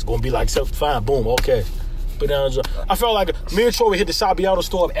 It's gonna be like, fine, boom, okay. But down, I felt like me and Troy would hit the Sabiato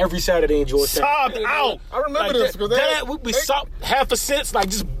store up every Saturday in Georgetown. Sobbed out. I remember this because we sobbed half a cent, like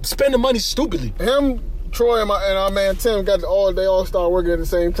just spending money stupidly. Him, Troy, and our man Tim got they all started working at the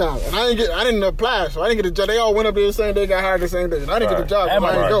same time, and I didn't apply, so I didn't get a job. They all went up there the same day, got hired the same day, and I didn't get a job. That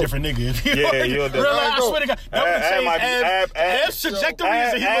might be a different nigga. Yeah, you're different. I swear to God, that would change Ab's trajectory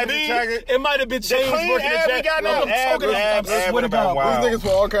as a human being. It might have been changed working at Jack. I swear to God, these niggas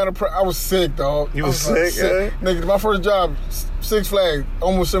were all kind of. I was sick, dog. You was sick, nigga. My first job, Six Flags,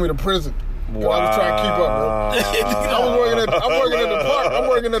 almost sent me to prison. Wow. I was trying to keep up, bro. I'm working at the park. I'm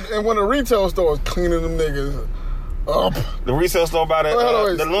working in one of the retail stores, cleaning them niggas up. The retail store by the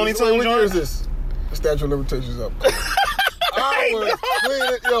Looney Tunes joint? What year is this? The statute of limitations up. I was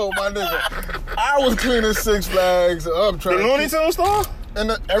cleaning, my nigga. I was cleaning Six Flags up. The Looney Tunes store? In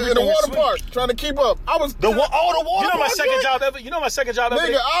the water park, trying to keep up. I was the water. You know my second job ever.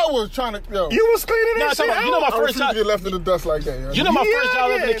 Nigga, I was trying to. You was cleaning that shit. You know my first job. Get left in the dust like that. Yeah. You know my first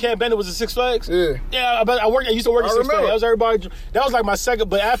job ever in Camp Bennett was at Six Flags. Yeah. Yeah, I used to work at Six Flags. That was everybody. That was like my second.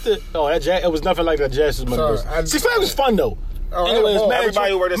 But after, it was nothing like that. Jazz's money. Six Flags was fun though. Anyway,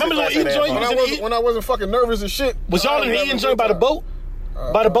 everybody worked at Six Flags. Remember the eating joint? When I wasn't fucking nervous and shit. Was y'all in the eating joint by the boat?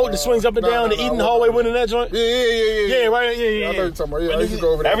 By the boat that swings up and down, the eating hallway went in that joint? Yeah, right? Yeah. I know you're talking about. Yeah, I used to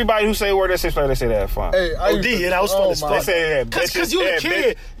go over there. Everybody who say word at Six Flags, they say that fun. Hey, that was fun as fuck. They say that. Because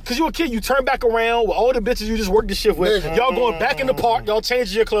you a kid, you turn back around with all the bitches you just worked the shift with. Y'all going back in the park, y'all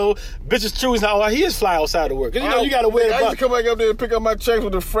changing your clothes. Bitches choosing how he is fly outside to work. Because you got to wear it. I used to come back up there and pick up my checks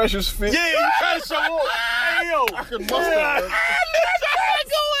with the freshest fit. Yeah, you trying to show off. Hey, yo. I could muster.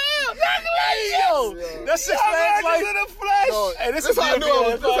 That's Six Flags like. Hey, this is how I knew I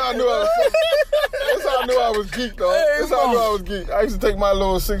was. This is how I I knew I was geek, though. That's how I knew I was geek. I used to take my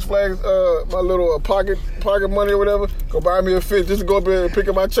little Six Flags, my little pocket money or whatever, go buy me a fish just to go up there and pick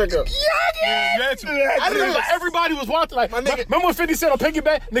up my check up. Everybody was watching. Like, remember when 50 Cent on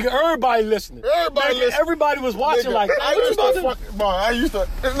Piggyback? Nigga, everybody listening. Everybody was watching. Like, I used to,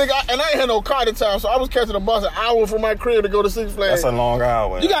 nigga, and I ain't had no car at the time, so I was catching a bus an hour from my crib to go to Six Flags. That's a long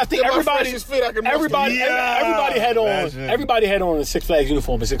hour. You gotta think everybody had on a Six Flags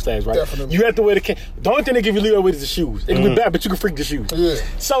uniform at Six Flags, right? Definitely. You have to wear the only thing they give you leeway with is the shoes. It can be bad, but you can freak the shoes. Yeah.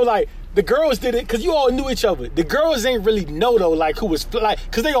 So like the girls did it because you all knew each other. The girls ain't really know though, like who was like,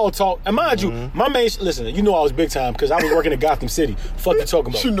 because they all talk. And mind you, my main listen, you know I was big time because I was working in Gotham City. Fuck you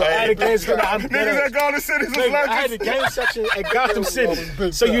talking about? You know, I had a game section. Niggas at Gotham City. I had a game section at Gotham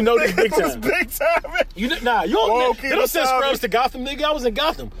City, so you know this big time. Big time. You don't send scrubs to Gotham, nigga. I was in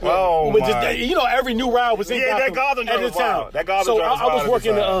Gotham. Oh my. You know every new ride was in Gotham at the time. So I was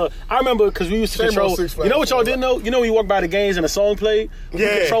working. I remember because we used to control. You know what y'all didn't know? You know when you walk by the games and a song played, we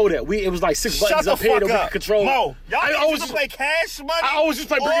control that. It was like 6 buttons up here that we could control. Mo, y'all used to play Cash Money. I always used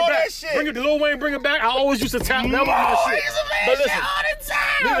to play Bring It Back. Bring it to Lil Wayne, Bring It Back. I always used to tap. That was my shit. But listen, all the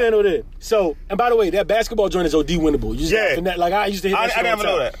time. You know that. So, and by the way, that basketball joint is OD winnable. You just like I used to hit that shit. I never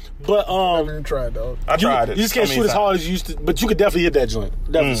know that. But I didn't try it, dog. I tried it. You just can't shoot as hard as you used to, but you could definitely hit that joint.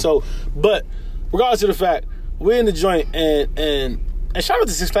 Definitely. So, but regardless of the fact, we're in the joint and shout out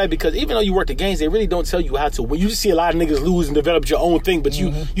to Six Flags because even though you work the games, they really don't tell you how to win. You just see a lot of niggas lose and develop your own thing, but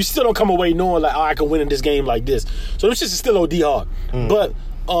you still don't come away knowing like, oh, I can win in this game like this. So this shit is still OD hard.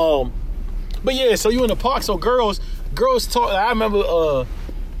 But yeah, so you in the park, so girls talk. I remember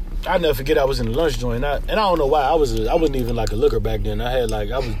I never forget I was in the lunch joint, and I don't know why I wasn't even like a looker back then. I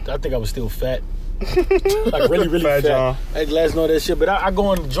think I was still fat. Like really fat. John. I had glasses and all that shit, but I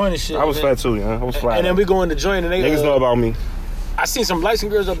go in the joint and shit. I was fat too, yeah. I was flat. And then we go in the joint and they niggas know about me. I seen some light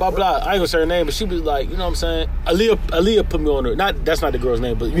skinned girls up, blah blah. I ain't gonna say her name, but she was like, you know what I'm saying? Aaliyah put me on her. That's not the girl's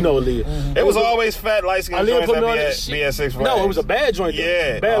name, but you know Aaliyah. It was always fat light skinned joints put me on at Six Flags. No, it was a bad joint.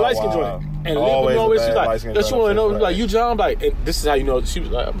 Yeah, bad light skinned joint. And Aaliyah put me on. She's like, she wanna know, like, you John? I'm like, and this is how you know. She was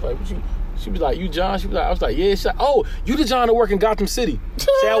like, I'm like, what you? She was like, you John? She was like, I was like, yeah. She's like, oh, you the John that work in Gotham City.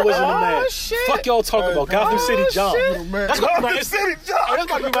 Say I wasn't a man. Shit. Fuck y'all talking about Gotham City John. That's Gotham City John. That's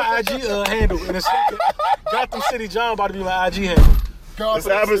about to be my IG handle in a second. Gotham City John about to be my IG handle.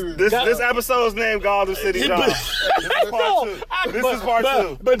 This episode's named Gotham City John. This is part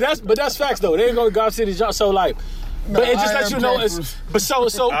two. But that's facts though. They ain't going to Gotham City John. So like, but it just lets you know it's. But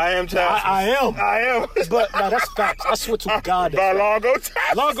so I am. But no, that's facts. I swear to God. By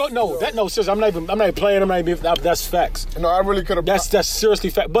Longo. No, seriously, I'm not even playing. That's facts. No, I really could have. That's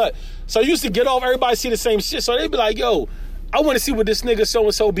seriously fact. But so I used to get off. Everybody see the same shit. So they'd be like, yo, I want to see what this nigga so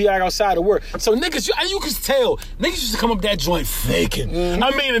and so be like outside of work. So niggas, you can tell niggas used to come up that joint faking.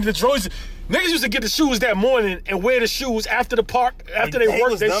 I mean, in the joints. Niggas used to get the shoes that morning and wear the shoes after the park, after they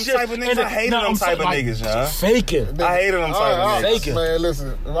worked their shit. I hated them type of niggas, man. Faking. I hated them type of niggas. Faking. Man, listen,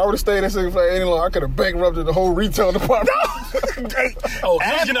 if I would have stayed at Six Flags any longer, I could have bankrupted the whole retail department.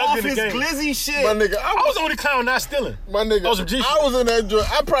 Add off his glizzy shit. My nigga, I was the only clown not stealing. My nigga, I was in that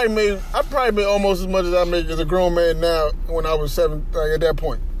joint. I probably made almost as much as I make as a grown man now when I was 7, like, at that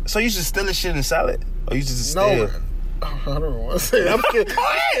point. So you should steal the shit and sell it? Or you just steal it? I don't want to say that.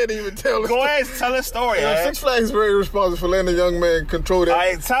 I can't even tell. Go ahead, tell a story. Yeah, Six Flags is very responsible for letting a young man control that. All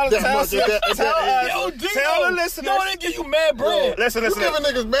right, tell the listeners. Yo, they give you mad bread. Listen. You giving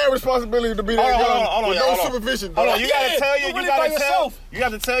niggas mad responsibility to be that young with no supervision. Hold on, you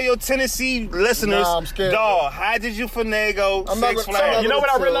gotta tell your Tennessee listeners. Nah, I'm scared. Dog, how did you finagle Six Flags? You know what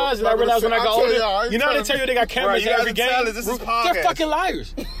I realized? When I got older, you know how they tell you they got cameras in every game? They're fucking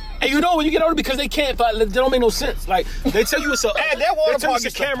liars. And you know when you get older because they can't, they don't make no sense. Like they tell you it's a,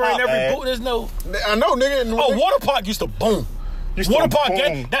 a camera in every booth. There's no. I know, nigga. Water park used to boom. Water park,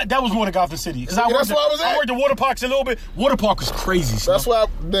 that was more than Gotham City. Because I worked in water parks a little bit. Water park was crazy. That's why,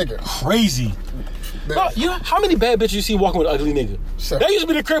 nigga. Crazy. Bro, you know how many bad bitches you see walking with an ugly nigga? That used to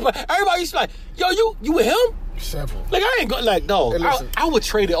be the crib. Everybody used to be like, yo, you with him? Several. Like I ain't going like no. Hey, I would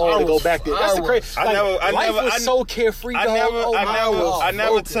trade it all to go back there. That's the crazy. Life was so carefree. I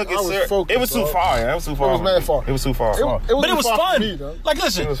never took it serious. It was too far. It was too far. It was mad far. It was too far. But it was fun. Like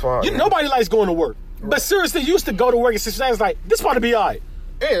listen, nobody likes going to work. But seriously, you used to go to work at Six Flags like this about to be alright.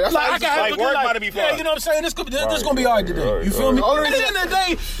 Yeah, that's like I can have work about to be fun. Yeah, you know what I'm saying? This gonna be alright today. You feel me? At the end of the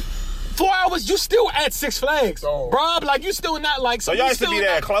day. 4 hours, you still at Six Flags, bro. Like you still not like. So y'all used to be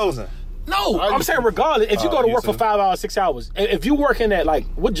there at closing. No, I'm saying regardless. If you go to work for 5 hours, 6 hours, if you working at like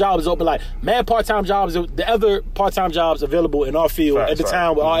what job is open, like mad part-time jobs, the other part-time jobs available in our field at the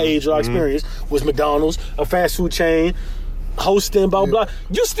time with our age or our experience was McDonald's, a fast food chain, hosting, blah, blah.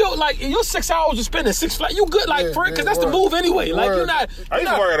 You still, like, your 6 hours you spend in Six Flags, you good, like, for it, because that's the move anyway. Like, you're not. I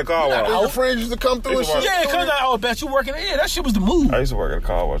used to work at a car wash. Your friends used to come through and shit. Yeah, because I bet you working. Yeah, that shit was the move. I used to work at a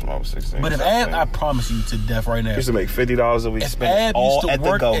car wash when I was 16. But if Ab, I promise you to death right now. Used to make $50 a week. If Ab used to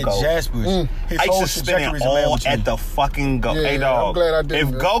work at Jaspers, I used to spend it all at the fucking Go. Yeah, hey, dog. I'm glad I did.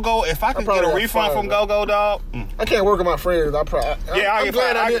 If I could get a refund from Go, dog. I can't work with my friends. I'm glad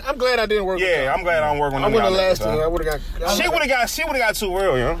I didn't work with them. Yeah, I'm glad I don't work with them. I wouldn't have lasted. I would have got. She would have got too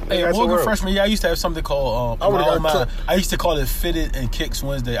real, you know. Hey, Morgan freshman year, I used to have something called. I used to call it Fitted and Kicks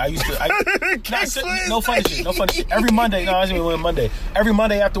Wednesday. I used to. No funny shit. Every Monday, I didn't even Monday. Every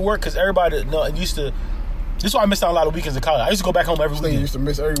Monday after work, because everybody used to. This is why I missed out a lot of weekends in college. I used to go back home every weekend. Used to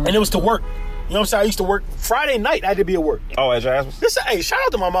miss every weekend. And it was to work. You know what I'm saying? I used to work Friday night. I had to be at work. Oh, at Jasper's? Hey, shout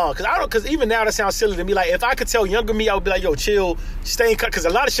out to my mom, because even now that sounds silly to me. Like, if I could tell younger me, I would be like, yo, chill, stay in cut, because a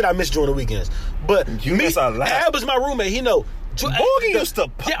lot of shit I miss during the weekends. But you miss a lot. Ab was my roommate. He know. Boogie used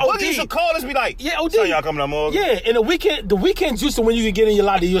to call us, be like, yeah, OD. So y'all coming up, Morgan? Yeah, and the weekends used to when you could get in your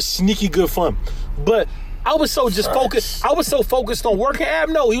lot of your sneaky good fun. But I was so focused. I was so focused on working. Ab,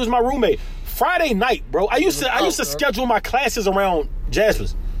 no, he was my roommate. Friday night, bro. I used to schedule my classes around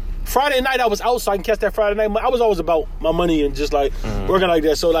Jasper's. Friday night I was out so I can catch that Friday night. I was always about my money and just like working like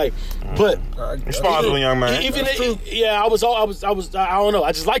that. So like, but responsible young man. Even I was I don't know.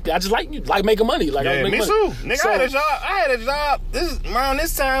 I just liked it. I just like making money. Like, yeah, me too. Nigga, so, I had a job. Around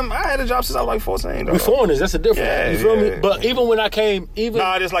this time, I had a job since I was like 14. We foreigners. That's a difference. Yeah, you feel me? But even when I came,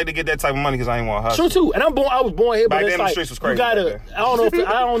 I just like to get that type of money because I ain't want to hustle. True too. And I was born here, but back it's then like the streets was crazy. You gotta. I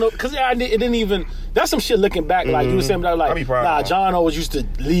don't know because it didn't even. That's some shit looking back. Like you were saying, like John always used to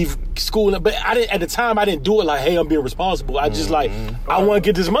leave school, but I didn't. At the time, I didn't do it like, hey, I'm being responsible. I just I want to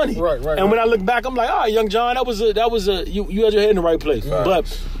get this money. Right. And when I look back, I'm like, oh, young John, that was you had your head in the right place. Right.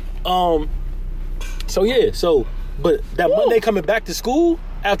 But but that Monday coming back to school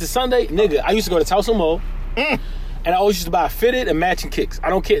after Sunday, nigga, I used to go to Towson Mall. And I always used to buy fitted and matching kicks.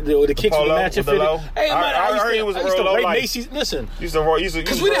 I don't care the kicks with the matching fitted. Hey man, I used to rate Macy's. Listen,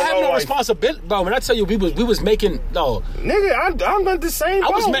 because we didn't have no responsibility, bro. When I tell you, we was making nigga, I'm not the same.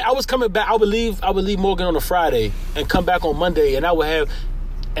 I was coming back. I would leave Morgan on a Friday and come back on Monday, and I would have.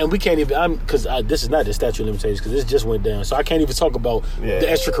 And we can't even, because this is not the statute of limitations, because this just went down. So I can't even talk about the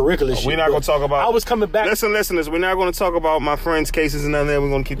extracurricular shit. We're not going to talk about. I was coming back. Listen, listeners, we're not going to talk about my friends' cases and nothing. We're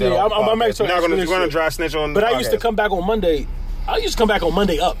going to keep that off. I'm making sure we're not going to dry snitch on. But I used to come back on Monday. I used to come back on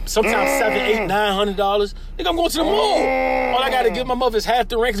Monday up. Sometimes $700, $800, $900. Nigga, I'm going to the mall. All I got to give my mother is half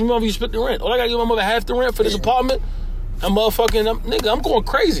the rent, because my mother used to split the rent. All I got to give my mother half the rent for this apartment. I'm I'm going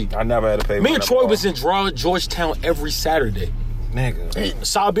crazy. I never had to pay. Me and Troy was in Georgetown every Saturday. Nigga.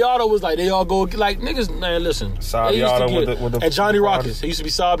 Sabiato was like, they all go, like, niggas, man, listen. Sabiato with the and Johnny Rockets. He used to be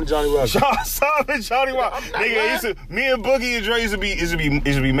Saab and Johnny Rockets. Saab and Johnny Rockets. Nigga, me and Boogie and Dre used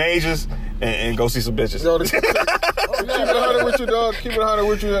to be majors and go see some bitches. Yo, keep it 100 with you, dog. Keep it 100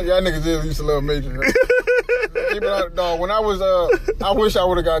 with you. Y'all niggas used to love majors. Keep it 100, dog. When I was, I wish I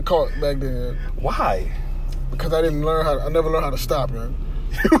would have got caught back then. Why? Because I never learned how to stop, man.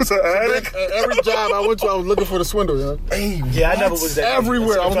 He was an addict. Every job I went to, I was looking for the swindle, yo. Hey, I never was that.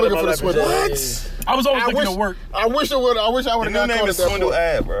 Everywhere, I was looking for the swindle. What? I was always looking to work. I wish I would have got caught at that point.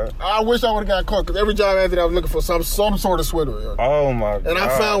 Ad, bro. I wish I would have got caught, because every job after that, I was looking for some sort of swindle, yo. Oh, my God. And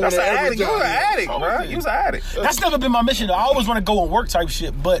I found one at every job. You was an addict, bro. You was an addict. That's never been my mission, though. I always want to go and work type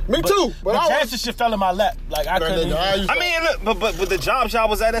shit, but... Me too. But Jackson shit fell in my lap. Like, I couldn't... I mean, look, but with the jobs y'all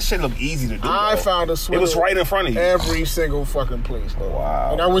was at, that shit looked easy to do. I found a swindle. It was right in front of you. Every single fucking place, bro. Wow.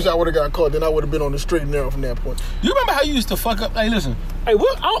 And I wish I would have got caught, then I would have been on the straight and narrow from that point. You remember how you used to fuck up? Hey, listen. Hey,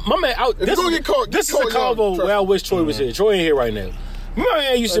 my man, this is a convo where I wish Troy was here. Troy ain't here right now. My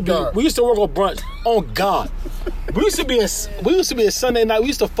man used to be. We used to work on brunch. On God, we used to be a Sunday night. We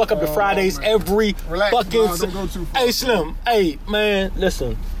used to fuck up the Fridays every fucking. Don't go too far. Hey, Slim. Hey, man,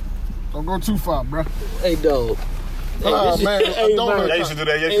 listen. Don't go too far, bro. Hey, dog. Man, I used to do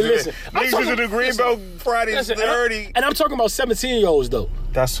that. Listen, niggas used to do Greenbelt Fridays 30. And I'm talking about 17-year-olds though.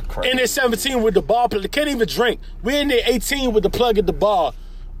 That's crazy. And they're 17 with the bar, they can't even drink. We're in there 18 with the plug at the bar,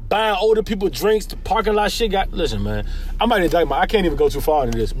 buying older people drinks. The parking lot shit got. Listen, man, I might indict I can't even go too far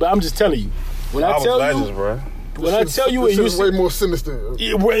into this, but I'm just telling you. When I tell you, bro. When I tell you, it used to way more sinister.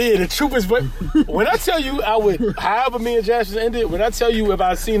 Yeah, the truth is, when I tell you, I would, however me and Jackson ended. When I tell you, if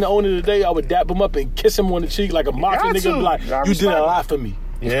I seen the owner today, I would dap him up and kiss him on the cheek like a mocking nigga. Be like, you did a lot for me.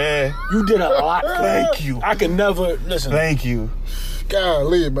 Yeah, you did a lot. Thank you. I can never listen. Thank you.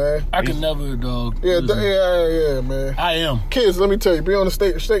 Golly, man. I can never, dog. Yeah, man. I am. Kids, let me tell you, be on the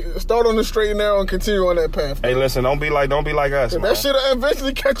start on the straight and narrow and continue on that path. Hey, listen, don't be like us, man. That shit'll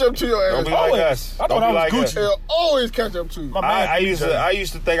eventually catch up to your ass. Don't be like us. I thought I was Gucci. It'll always catch up to you. I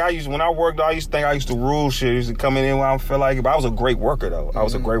used to think when I worked, I used to think I used to rule shit. I used to come in when I don't feel like it. But I was a great worker, though. I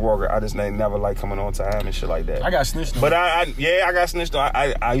was a great worker. I just never like coming on time and shit like that. I got snitched on. But I got snitched on.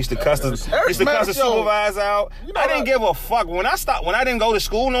 I used to cuss the supervisor out. I didn't give a fuck. When I didn't go to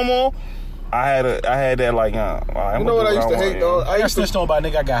school no more, I had that like, you know what I used to hate, though? I got snitched on by a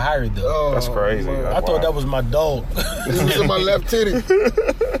nigga I got hired, though. That's crazy. I thought that was my dog. This was in my left titty.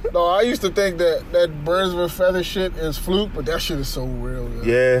 No, I used to think that birds with feather shit is fluke, but that shit is so real.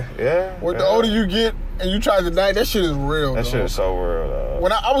 Yeah. The older you get and you try to deny, that shit is real. That shit is so real, dog.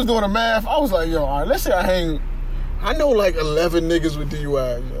 When I was doing the math, I was like, yo, all right, let's say I know like 11 niggas with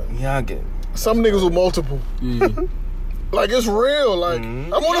DUI. Yeah, I get it. Some niggas with multiple. Yeah. Like, it's real. Like, I'm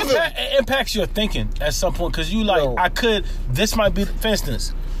one of them. It impacts your thinking at some point, because you like, this might be, for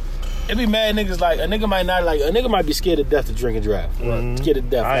instance, it be mad niggas like, a nigga might be scared to death to drink and drive. Scared to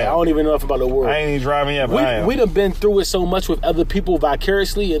death. I don't even know enough about the world. I ain't even driving yet, but I am. We done been through it so much with other people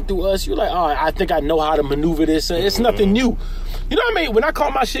vicariously and through us. You're like, oh, I think I know how to maneuver this. It's nothing new. You know what I mean? When I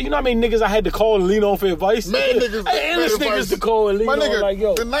call my shit, you know how many niggas I had to call and lean on for advice? Man, niggas. Endless niggas to call and lean on. Nigga, like,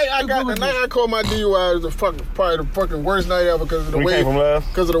 yo. The night I called my DUI was probably the fucking worst night ever because of the way. Came from love?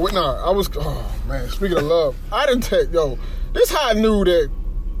 Because of the way. Nah, oh man. Speaking of love, I didn't take this how I knew that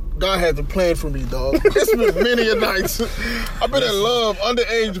God has a plan for me, dog. It's been many a nights. I've been in love,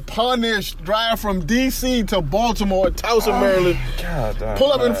 underage, punished, drive from D.C. to Baltimore, Towson, Maryland. God damn.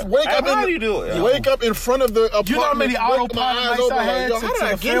 Pull up and wake up. How do you do it? Wake up in front of the apartment. You know how many autopilot nights I had? How did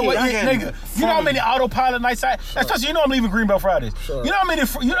I get here? Nigga, you know how many autopilot nights I had? Especially, you know I'm leaving Greenbelt Fridays. Sure. You know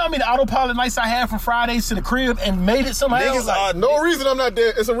how many autopilot nights I had from Fridays to the crib and made it somehow? No reason I'm not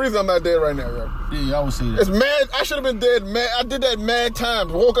dead. It's a reason I'm not dead right now, yo. Yeah, I would say that. It's mad. I should have been dead mad. I did that mad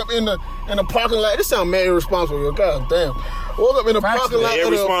times. Woke up in the parking lot. This sound mad irresponsible, yo. God damn. Woke up in the parking lot.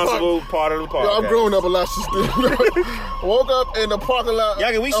 Irresponsible part of the park. Yo, I'm growing up a lot still. Woke up in the parking lot.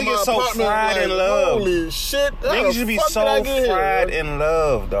 Yeah, we should get so fried in love. Holy shit. Niggas should be so fried in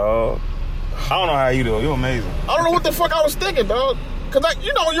love, dog. I don't know how you do it. You're amazing. I don't know what the fuck I was thinking, dog. Cause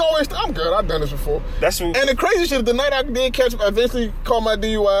you always. I'm good. I've done this before. And the crazy shit, the night I did catch, I eventually called my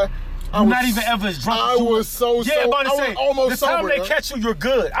DUI. I'm not even ever as drunk as you. I was so sober. I was almost sober. The time they catch you, you're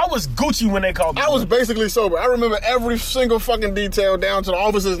good. I was Gucci when they called me. I was basically sober. I remember every single fucking detail down to the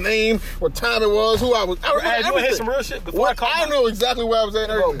officer's name, what time it was, who I was. I remember everything. You want to hear some real shit? I know exactly where I was at.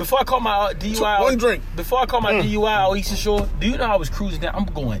 Bro, before I called my DUI, one drink. Before I called my DUI on Eastern Shore, do you know I was cruising down?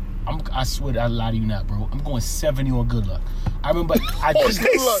 I swear to I lie to you not, bro. I'm going 70 on Good Luck. I remember this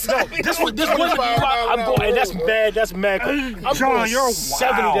wasn't I'm going, and that's mad. That's mad. I'm John, going you're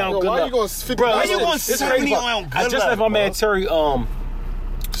 70 wild. down Good Luck. Why you going 50? Bro, why you going 70 on Good Luck? I just left my man Terry.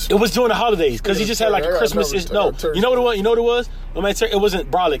 It was during the holidays because he just had like a Christmas. No, you know what it was? My man Terry. It wasn't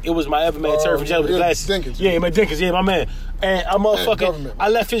Brolic. It was my other man Terry from jail with the glasses. Dinkins. Yeah, my Dinkins. Yeah, my man. And I motherfucking, I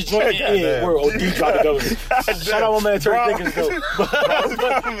left his joint. Yeah, we're OD dropped the government. Shout out my man Terry Dinkins though.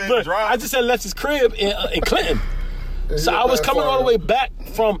 But I just had left his crib in Clinton. So I was coming all the way back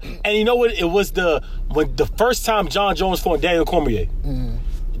from, and you know what? It was the first time John Jones fought Daniel Cormier.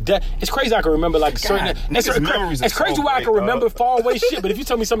 It's crazy I can remember like certain. It's crazy why I can remember far away shit. But if you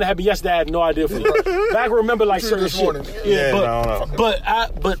tell me something that happened yesterday, I had no idea for you. But I can remember like certain shit. Yeah,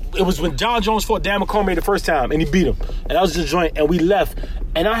 but it was when John Jones fought Daniel Cormier the first time, and he beat him. And that was the joint, and we left.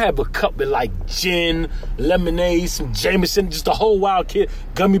 And I have a cup with like gin, lemonade, some Jameson, just a whole wild kid,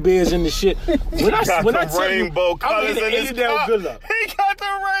 gummy bears and the shit. When I tell rainbow colors in his cup. Good Luck. He got the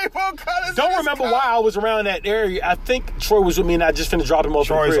rainbow colors. Don't remember why I was around that area. I think Troy was with me, and I just finished dropping him off.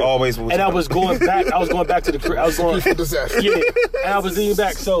 Troy's always with and I was going back. I was going back to the crib. I was going for disaster. Yeah, and I was leaning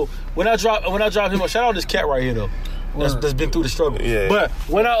back. So when I dropped him off, shout out this cat right here though. That's been through the struggle. Yeah. But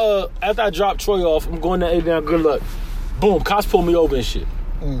when after I dropped Troy off, I'm going down Good Luck. Boom, cops pulled me over and shit.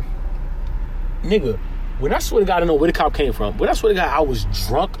 Nigga, when I swear to God, I don't know where the cop came from. When I swear to God, I was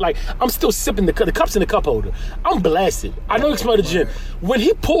drunk. Like, I'm still sipping the cup's in the cup holder. I'm blasted. I know you smell the gin. When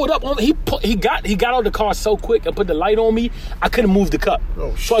he pulled up on me, he got out of the car so quick and put the light on me, I couldn't move the cup.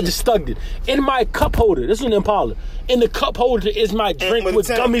 So I just stuck it. In my cup holder, this is an Impala. In the cup holder is my drink with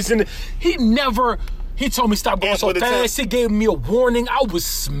gummies in it. He never He told me stop going so fast. He gave me a warning. I was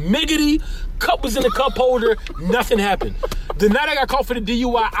smiggity. Cup was in the cup holder. Nothing happened. The night I got caught for the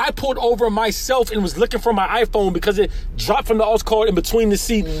DUI, I pulled over myself and was looking for my iPhone because it dropped from the aux cord in between the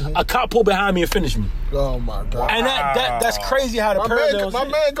seat. A cop pulled behind me and finished me. Oh my God. And that's crazy how the parallels. My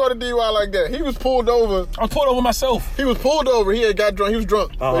man caught a DUI like that. He was pulled over. I pulled over myself. He was pulled over. He had got drunk. He was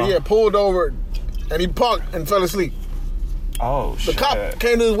drunk. But he had pulled over and he parked and fell asleep. Oh, shit. The cop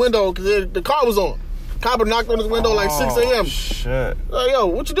came to his window because the car was on. Cop knocked on his window like 6 a.m. Shit. Like, yo,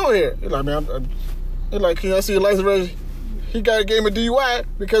 what you doing here? He's like, man, he's like, can I see your license registration? He gave him a DUI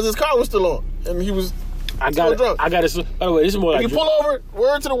because his car was still on. And he was still drunk. I got it. By the way, this is more like... If you pull over,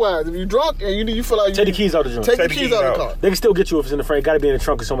 word to the wise. If you're drunk and you feel like... Take the keys out of the trunk. Take the keys out of the car. They can still get you if it's in the frame. Got to be in the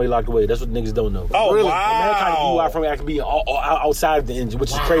trunk or somebody locked away. That's what niggas don't know. Oh, really? Wow. A man kind of DUI from me, I can be outside of the engine,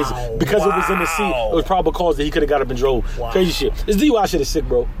 which is crazy. Because it was in the seat, it was probable cause that he could have got up and drove. Wow. Crazy shit. This DUI shit is sick,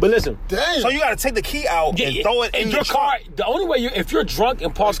 bro. But listen. Damn. So you got to take the key out and throw it in your car. The only way, if you're drunk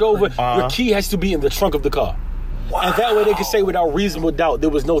and parked over, your key has to be in the trunk of the car. Wow. And that way they can say without reasonable doubt there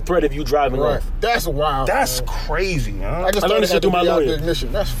was no threat of you driving off. That's wild. That's crazy, huh? I just learned this through my lawyer.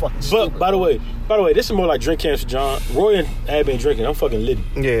 That's fucking stupid. But by the way, this is more like drink camps for John. Roy and Ab ain't drinking. I'm fucking litty.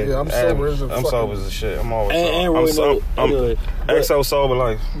 Yeah, I'm sober as a I'm sober as a shit. I'm always sober. I'm XO sober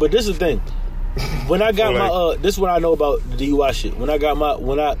life. But this is the thing. When I got my this is what I know about the DUI shit.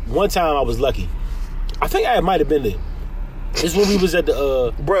 One time I was lucky. I think I might have been there. It's when we was at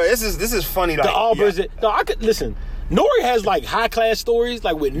the bro, this is funny. The Allbirds. No, I could listen. Nori has like high class stories,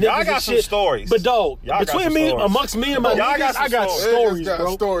 like with niggas y'all got and some shit. Stories. But dog, between me, amongst me and my niggas, I got stories,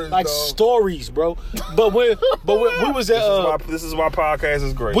 bro. Like stories, bro. But we was at this is why podcast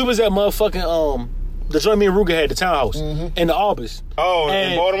is great. We was at motherfucking the joint me and Ruger had, the townhouse in the Albers. Oh,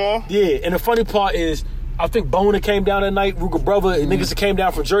 in Baltimore? Yeah, and the funny part is I think Boner came down that night, Ruger brother, and niggas that came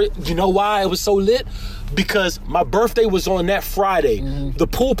down from Jersey. You know why it was so lit? Because my birthday was on that Friday. The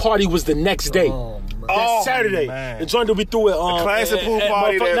pool party was the next day. That Saturday. Man. The joint that we threw it on. The classic pool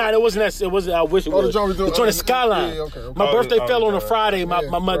party. Nah, it wasn't that. It wasn't. I wish it was. The joint at Skyline. Yeah, okay. My birthday fell on a Friday.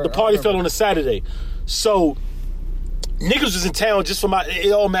 The party fell on a Saturday. So niggas was in town just for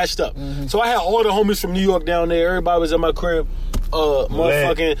it all matched up. So I had all the homies from New York down there. Everybody was at my crib.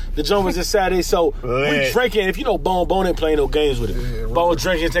 Motherfucking the joint was this Saturday, so we drinking. If you know Bone ain't playing no games with it. Bone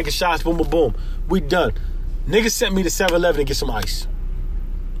drinking, taking shots, boom, boom, boom. We done. Niggas sent me to 7-Eleven to get some ice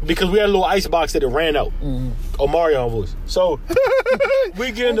because we had a little ice box that it ran out. Mario voice. So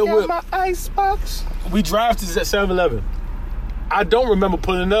we get in the whip. My ice box. We drive to 7-Eleven. I don't remember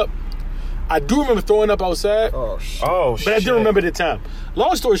pulling up. I do remember throwing up outside. Oh shit! But I do remember the time.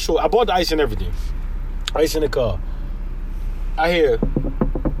 Long story short, I bought the ice and everything. Ice in the car. I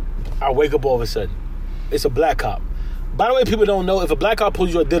wake up all of a sudden. It's a black cop. By the way, people don't know, if a black cop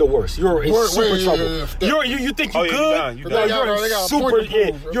pulls you, did it worse. You're in super trouble. You think you're good?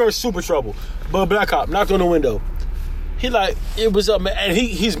 You're in super trouble. But a black cop knocked on the window. He like, it was up, man. And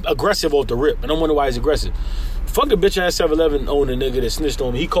he's aggressive off the rip. And I wonder why he's aggressive. Fuck the bitch ass 7-Eleven owner nigga that snitched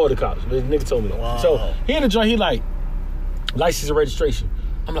on me. He called the cops. The nigga told me that. Wow. So he in the joint, he like, license and registration.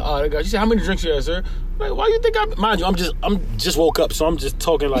 I'm like, oh, that guy. She said, how many drinks you had, sir? I'm like, why you think mind you, I'm just woke up, so I'm just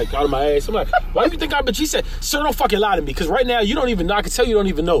talking like out of my ass. I'm like, why you think but she said, sir, don't fucking lie to me, because right now you don't even know. I can tell you don't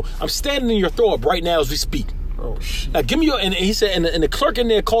even know. I'm standing in your throw up right now as we speak. Oh shit. Now give me and he said, and the clerk in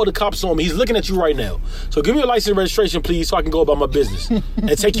there called the cops on me. He's looking at you right now. So give me your license and registration, please, so I can go about my business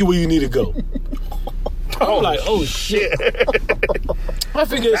and take you where you need to go. I'm like, oh shit. I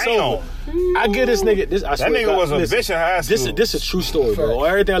figured it's over. I get this nigga. That nigga was a bitch in high school. This is a true story, bro.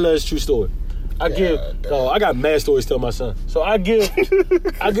 Everything I love is true story. I got mad stories to tell my son. So I give my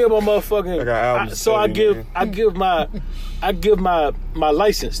motherfucking. I give my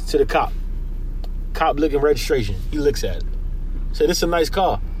license to the cop. Cop looking registration. He looks at it. Say, this is a nice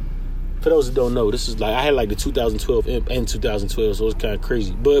car. For those that don't know, this is like I had like the 2012 and 2012, so it's kind of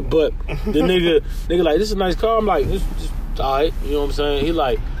crazy. But the nigga like, this is a nice car. I'm like, this is all right. You know what I'm saying? He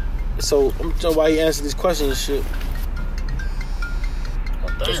like, so I'm telling why he answered these questions and shit.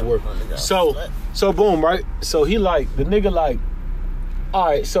 Just work. So boom, right? So he like, the nigga like, all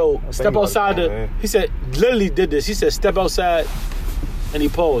right, so step outside he said, literally did this. He said, step outside, and he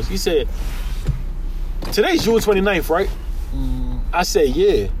paused. He said, today's June 29th, right? I said,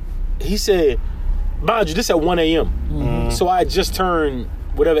 yeah. He said, mind you, this at 1 a.m. So I had just turned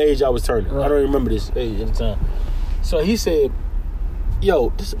whatever age I was turning. Right. I don't remember this age at the time. So he said,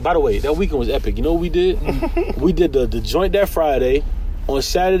 yo, by the way, that weekend was epic. You know what we did? We did the joint that Friday. On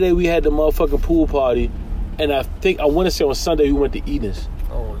Saturday, we had the motherfucking pool party. And I want to say on Sunday, we went to Eden's.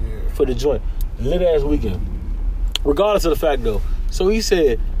 Oh, yeah. For the joint. Lit ass weekend. Regardless of the fact, though. So he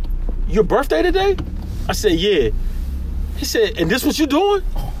said, your birthday today? I said, yeah. He said, and this what you doing?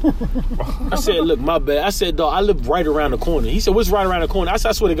 I said, look, my bad. I said, dog, I live right around the corner. He said, what's right around the corner? I said,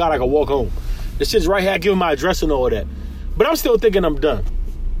 I swear to God, I can walk home. The shit's right here. I give him my address and all that. But I'm still thinking I'm done,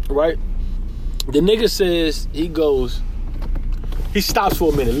 right? The nigga says, he stops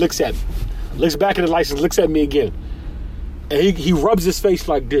for a minute, looks at me, looks back at the license, looks at me again. And he rubs his face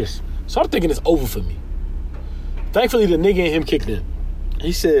like this. So I'm thinking it's over for me. Thankfully, the nigga and him kicked in.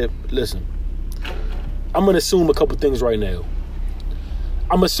 He said, listen, I'm going to assume a couple things right now.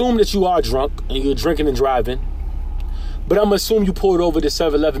 I'm assuming that you are drunk and you're drinking and driving. But I'm going to assume you pulled over to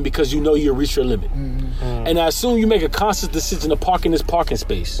 7-Eleven because you know you reached your limit. Mm-hmm. And I assume you make a conscious decision to park in this parking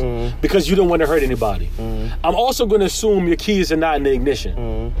space because you don't want to hurt anybody. I'm also going to assume your keys are not in the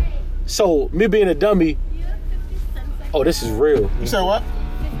ignition. So, me being a dummy, oh, this is real. You said what?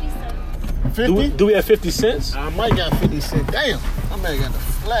 50 cents. Do we have 50 cents? I might got 50 cents. Damn. I might got the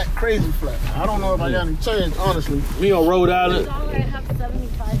flat, crazy flat. I don't know if I got any change, honestly. Me on Rhode Island. I have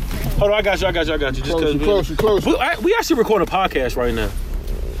 75 cents. Hold on, I got you. Just close. We actually recording a podcast right now.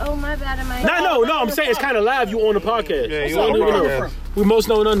 Oh, my bad. Am I? No, I'm saying it's kind of live. You on the podcast. Yeah, you on the podcast. We most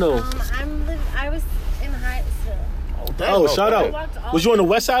known unknown. I was in Hyattsville. Oh, shout out. Was you on the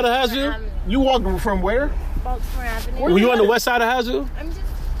west side of Hyattsville? You walking from where? Baltimore Avenue. Were you on the west side of Hyattsville? I'm just,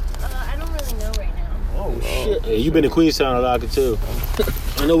 I don't really know right now. Oh, shit. Yeah, you been in Queenstown a lot, I can tell.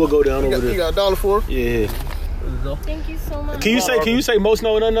 I know we'll go down over there. You got $1 for it? Yeah. Thank you so much. Can you say most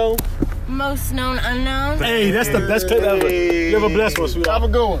known unknown? Most known unknown. Hey, that's the best clip ever. You have a blessed one, sweetheart. Have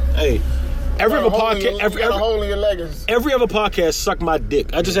a good one. Hey. Every other podcast, every hole in your leggings. Every other podcast suck my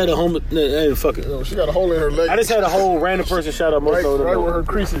dick. I just had a home. Fuck it. Yo, she got a hole in her leg. I just had a whole random person shout out most right where her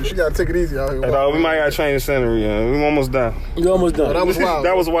crease is. She gotta take it easy out here. Hey, we might gotta change the scenery. We almost done. You almost done. Oh, that was wild.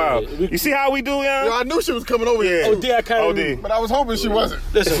 That was wild. You see how we do, yeah? Yo, I knew she was coming over here. I kind of. But I was hoping she wasn't.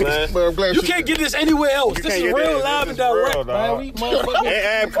 Listen, man. But I'm glad you can't get this anywhere else. This is real live and direct, man.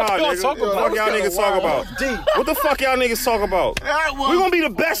 Hey, Ab Con, nigga. What the fuck y'all niggas talk about? What the fuck y'all niggas talk about? We gonna be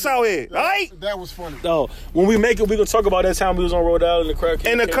the best out here, alright? That was funny. No, when we make it, we gonna talk about that time we was on Rhode Island in the crack.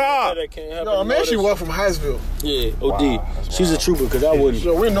 In the car. No, man, she walked from Hyattsville. Yeah, OD. She's a trooper, because I wouldn't.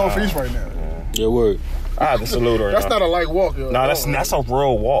 Yo, we're northeast right now. Yeah, word. I have to salute her. That's not a light walk, yo. Nah, that's a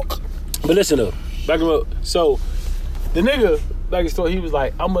real walk. But listen though, back him up. So, the nigga back in the store, he was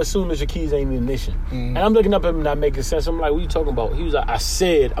like, I'm assuming that your keys ain't in the ignition. And I'm looking up at him not making sense. I'm like, what are you talking about? He was like, I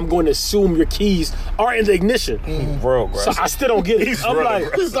said, I'm going to assume your keys are in the ignition. Real aggressive. So I still don't get it. I'm like,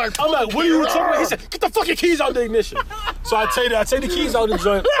 what are you talking about? He said, get the fucking keys out the ignition. So I take the keys out the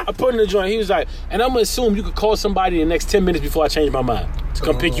joint. I put in the joint. He was like, and I'm going to assume you could call somebody in the next 10 minutes before I change my mind to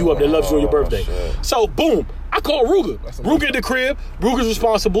come pick you up that loves you on your birthday. Shit. So boom, I call Ruger. Ruger at the crib. Ruger's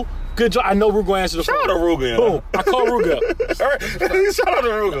responsible. Good job. I know Ruger answered the phone. Shout out to Ruger. Boom. I call Ruger up. Shout out to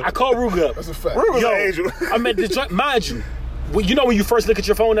Ruger. I call Ruger up. That's a fact. Ruger's an angel. I'm at the joint. Mind you, you know when you first look at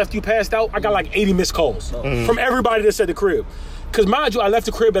your phone after you passed out, I got like 80 missed calls from everybody that's at the crib. Because mind you, I left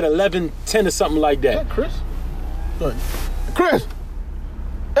the crib at 11:10 or something like that. Chris? Chris!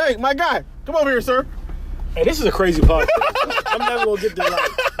 Hey, my guy. Come over here, sir. Hey, this is a crazy podcast. I'm never going to get this right.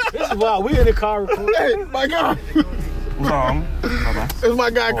 This is wild. We in the car recording. Hey, my guy. It's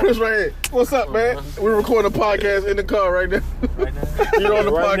my guy Chris right here. What's up, man? We're recording a podcast in the car right now. You're on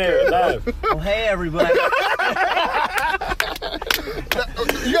the podcast. Live. Oh, hey, everybody.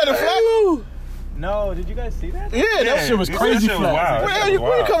 You got a flat? No, did you guys see that? Yeah, that shit was crazy flat.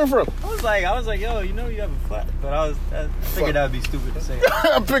 Where you coming from? I was like, yo, you know you have a flat, but I figured that would be stupid to say.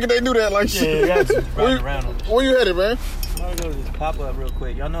 I figured they knew that like shit. Yeah, where you headed, man? I'm gonna go to this pop-up real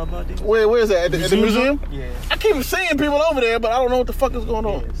quick. Y'all know about this? Where is that? At the museum? Yeah. I keep seeing people over there, but I don't know what the fuck is going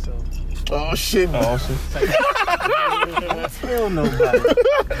on. Yeah, so. Oh shit. I don't tell nobody.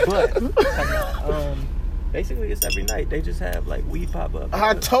 But basically it's every night. They just have like weed pop up.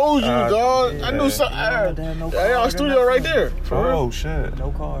 I told you, dog. Yeah. I knew something. No our studio right there. Oh shit.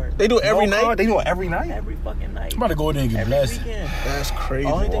 No card. They do it every night? They do it every night? Every fucking night. I'm about to go in there and get blessed. That's crazy.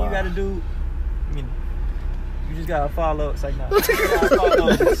 Only thing you gotta do, you just gotta follow. It's like, you gotta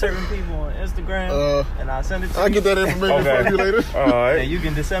follow certain people on Instagram, and I'll send it to you. I'll get that information from you later. All right. And you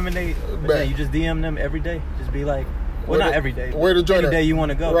can disseminate. But you just DM them every day. Just be like, not every day. Where to join Any day you want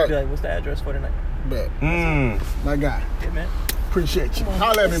to go. Right. Be like, what's the address for tonight? Bet. My guy. Yeah, man. Appreciate you.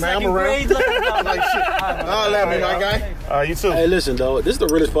 Holla at me, man. I'm around. Like shit. Holla at me, my guy. You too. Hey, listen, though. This is the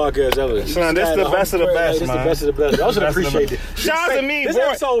realest podcast ever. Son, this is the best of the best, man. This is man. the best of the best. Y'all should appreciate it. Shout out to me, This boy.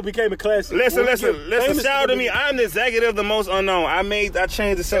 episode became a classic. Listen. Shout out to me. I'm the executive of the most unknown. I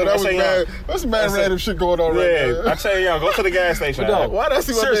changed the center. That's mad random shit going on right now. I tell y'all, go to the gas station. Why did I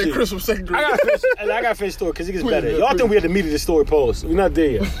see my man Chris from second grade? I got to finish the story because it gets better. Y'all think we had the meat of the story post. We're not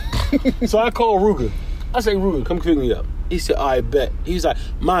there yet. So I called Ruger. I say, Ruger, come pick me up. He said, all right, bet. He was like,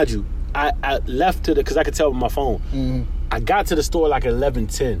 mind you, I left because I could tell with my phone. Mm-hmm. I got to the store like at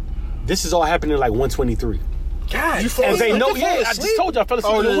 11:10. This is all happening like 1:23. God, and they know, I just told you I fell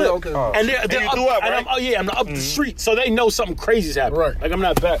asleep in the whip. Okay. And they're up, up, right? I'm up the street, so they know something crazy's happening. Right. Like I'm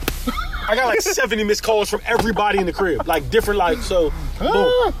not back. I got like 70 missed calls from everybody in the crib, like different, like so.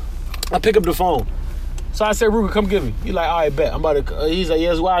 Boom. I pick up the phone. So I said, Ruger, come get me. He like, all right, bet. I'm about to. He's like,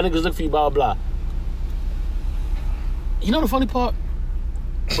 yes, wild niggas look for you, blah blah. You know the funny part?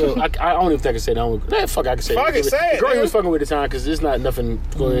 Well, I don't even think I can say that. Fuck, I can say that. The girl he was fucking with at the time, because there's not nothing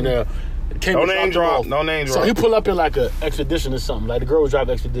going in there. No name drop. No name drop. So he pull up in like a Expedition or something. Like the girl was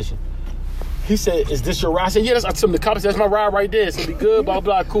driving Expedition. He said, is this your ride? I said, yeah. I told him the cop said, that's my ride right there. So be good, blah,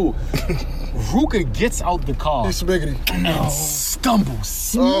 blah, cool. Ruger gets out the car. He's smiggity. And stumbles.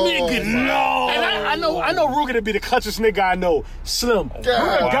 Smiggity. No. And I know Ruger to be the clutchest nigga I know. Slim. Ruger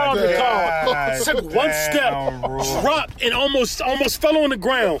got out the car, took one step, dropped, and almost fell on the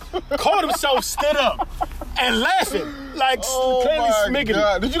ground. Caught himself, stood up, and laughing. Like clearly smiggity.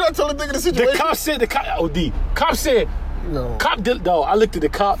 God. Did you not tell the nigga the situation? The cop said, cop did, no, I looked at the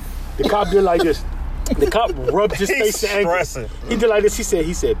cop. The cop did like this. The cop rubbed his face to anger. He did like this. He said,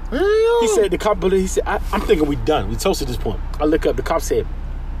 the cop, he said, I'm thinking we done. We toasted this point. I look up. The cop said,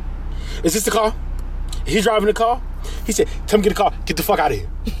 is this the car? He's driving the car? He said, tell him get the car. Get the fuck out of here.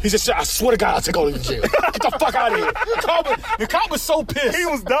 He said, I swear to God, I'll take all of you to jail. Get the fuck out of here. The cop was so pissed. He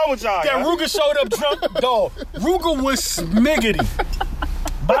was done with y'all. That Ruger showed up drunk. Dog. Ruger was smiggity.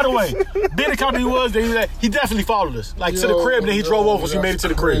 By the way, being the cop he was, he definitely followed us. Like to the crib, then he drove over once we made it to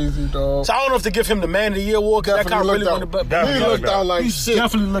the crib. Crazy, dog. So I don't know if to give him the Man of the Year award, because that cop really wanted to. He looked out like shit.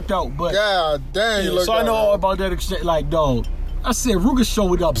 Definitely looked out, but God damn, he looked so out. I know all about that exchange. Like, dog, I said Ruger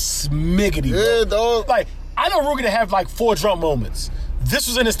showed up smiggity. Yeah, dog. Like, I know Ruger to have like 4 drunk moments. This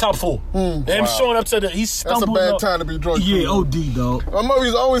was in his top 4. And him showing up to he stumbled. That's a bad time to be drunk. Yeah, OD, dog. My mother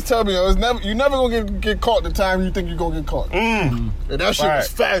used to always tell me, you never gonna get caught the time you think you're gonna get caught. And that shit was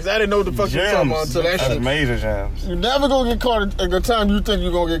facts. I didn't know what the fuck you were talking about until that shit. That's amazing, James. You never gonna get caught at the time you think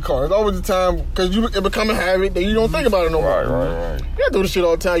you're gonna get caught. It's always the time, because it become a habit that you don't think about it no more. Right. You do this shit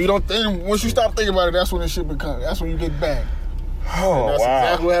all the time. You don't think, once you stop thinking about it, that's when this shit becomes. That's when you get bagged. That's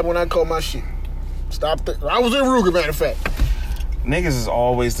exactly what happened when I caught my shit. I was in Ruger, matter of fact. Niggas is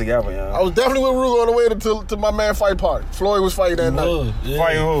always together, yo. I was definitely with Ruger on the way to my man fight party. Floyd was fighting that night. Yeah.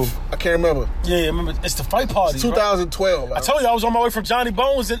 Fighting who? I can't remember. Yeah, remember, it's the fight party. It's 2012. Right? I told you I was on my way from Johnny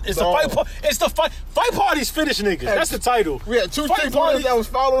Bones. It's the fight party. It's the fight party's finish niggas. That's the title. We had 2 chicks that was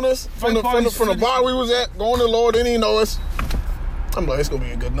following us from the bar we was at, going to the Lord. Didn't even know us. I'm like, it's gonna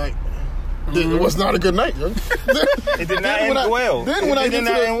be a good night. It was not a good night. It did not end well. Then when I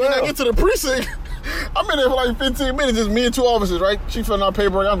get to the precinct, I'm in there for like 15 minutes, just me and 2 officers, right? She filling out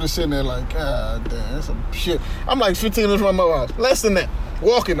paperwork. I'm just sitting there like, God damn, that's some shit. I'm like 15 minutes from my mother's house. Less than that.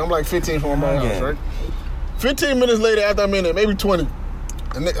 Walking, I'm like 15 from my mother's house, right? 15 minutes later, after I'm in there, maybe 20,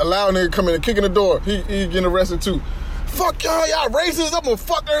 and a loud nigga come in and kicking the door. He getting arrested too. Fuck y'all racist. I'm gonna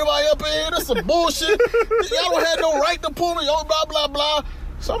fuck everybody up in here. That's some bullshit. Y'all don't have no right to pull me. Y'all blah, blah, blah.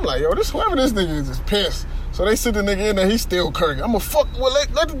 So I'm like, yo, whoever this nigga is pissed. So they sit the nigga in there, he's still kirking. I'm gonna fuck,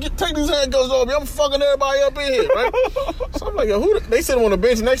 take these handcuffs off me. I'm fucking everybody up in here, right? So I'm like, yo, they sit him on the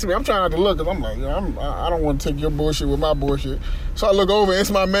bench next to me. I'm trying not to look, because I'm like, yo, I don't want to take your bullshit with my bullshit. So I look over, and it's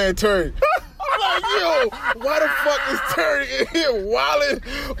my man Terry. I'm like, yo, why the fuck is Terry in here wilding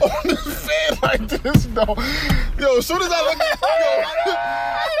on this fan like this, though? Yo, as soon as I look at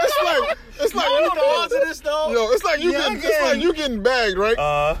it's like you getting bagged,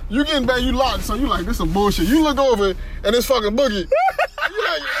 right? You getting bagged, you locked, so you like, this some bullshit. You look over and it's fucking Boogie.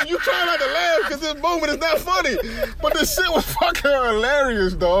 You try not to laugh because this moment is not funny, but this shit was fucking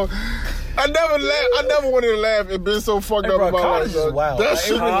hilarious, dog. I never wanted to laugh. It been so fucked up about college is wild. That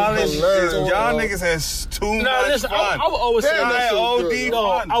shit was hilarious. Y'all niggas has too much fun. I would always say that.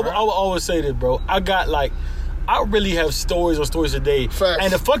 I would always say this, bro. I really have stories on stories a day. Facts.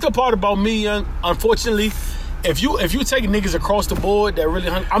 And the fucked up part about me, young, unfortunately, if you take niggas across the board that really,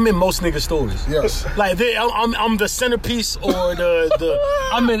 I'm in most niggas' stories. Yes. Like I'm the centerpiece or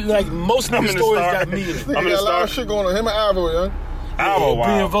I'm in like most niggas' stories got me. I'm in a lot of shit going on. Him and Ivo, young.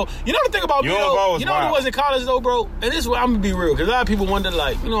 Wow. You know the thing about me, though? You know what it was in college, though, bro? And this is where I'm going to be real, because a lot of people wonder,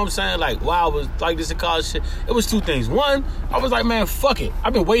 like, you know what I'm saying? Like, wow, I was like this in college shit. It was 2 things. One, I was like, man, fuck it.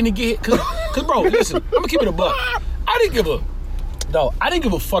 I've been waiting to get hit. Because, bro, listen, I'm going to keep it a buck. I didn't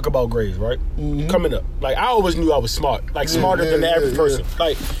give a fuck about grades, right? Mm-hmm. Coming up. Like, I always knew I was smart. Like, smarter than the average person.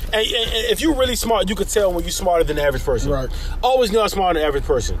 Like, and if you're really smart, you could tell when you're smarter than the average person. Right. Always knew I was smarter than the average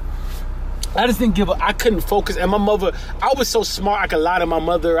person. I just didn't I couldn't focus. And my mother, I was so smart, I could lie to my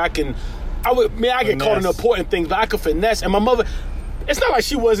mother. I can I get caught in important things, but I could finesse. And my mother, it's not like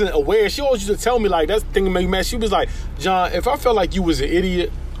she wasn't aware. She always used to tell me, like, that thing made me mad. She was like, John, if I felt like you was an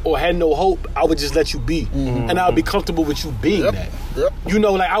idiot or had no hope, I would just let you be. And I would be comfortable with you being that. You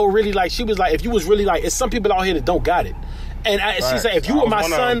know, like, I would really, like, she was like, if you was really, like, it's some people out here that don't got it. And she said, if you were my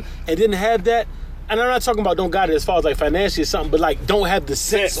son and didn't have that, and I'm not talking about don't got it as far as like financially or something, but like don't have the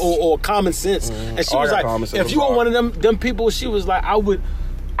sense or common sense. And she was like, if you were one of them people, she was like, I would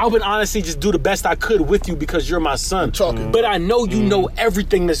honestly just do the best I could with you because you're my son. But I know you know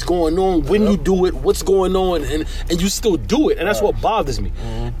everything that's going on, when you do it, what's going on, and you still do it. And that's what bothers me.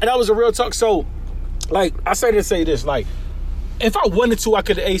 And that was a real talk. So, like, I say this, like, if I wanted to, I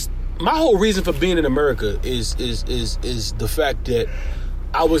could have aced. My whole reason for being in America is the fact that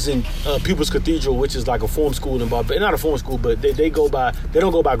I was in People's Cathedral, which is like a form school in Barbados. Not a form school, but they don't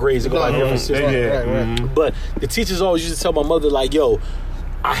go by grades, they go by different systems. But the teachers always used to tell my mother, like, yo,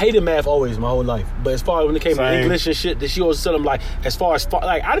 I hated math always my whole life. But as far as when it came to English and shit, that she always tell them, like, as far as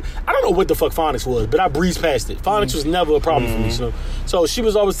like, I don't know what the fuck phonics was, but I breezed past it. Phonics was never a problem for me. So she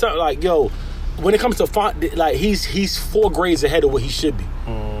was always telling, like, yo, when it comes to like, he's 4 grades ahead of what he should be.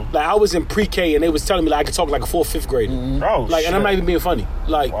 Like, I was in pre-K and they was telling me, like, I could talk like a 4th, 5th grader. Like, and I'm not even being funny.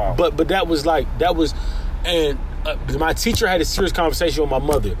 Like, but that was, and my teacher had a serious conversation with my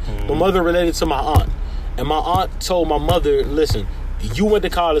mother. My mother related to my aunt. And my aunt told my mother, listen, you went to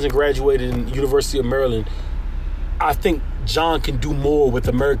college and graduated in University of Maryland. I think John can do more with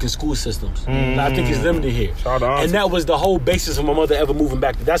American school systems. I think he's limited here. And that was the whole basis of my mother ever moving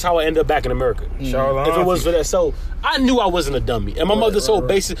back. That's how I ended up back in America. If it was for that. So I knew I wasn't a dummy. And my mother's whole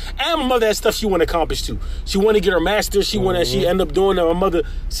basis, and my mother had stuff she wanted to accomplish too. She wanted to get her master's. She ended up doing that. My mother,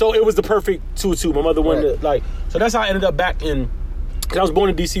 so it was the perfect 2-2. My mother wanted to, like, so that's how I ended up back in. I was born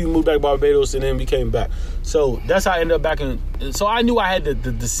in D.C., moved back to Barbados, and then we came back. So that's how I ended up back in. So I knew I had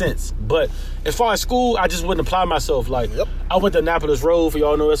the sense. But as far as school, I just wouldn't apply myself. Like, I went to Annapolis Road. For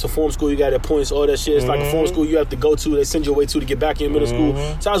y'all know, that's a form school. You got their points, all that shit. It's like a form school you have to go to. They send you away to get back in middle school.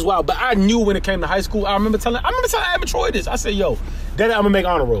 So I was wild. But I knew when it came to high school, I remember telling Adam Troy this. I said, yo, Daddy, I'm going to make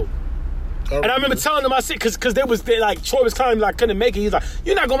honor roll. And I remember telling them, I said, because they like, Troy was telling me, like, I couldn't make it. He's like,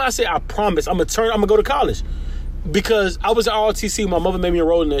 you're not going to. I said, I promise. I'm going to go to college. Because I was at ROTC, my mother made me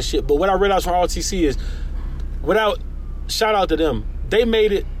enroll in that shit. But what I realized from ROTC is, shout out to them, they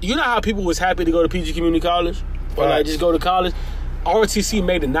made it. You know how people was happy to go to PG Community College? Or like just go to college? ROTC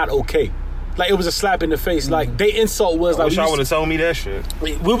made it not okay. Like, it was a slap in the face. Like, they insult was like. I wish I would have told me that shit.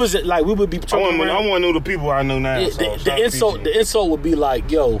 We would be talking around. I want to know the people I know now. The insult would be like,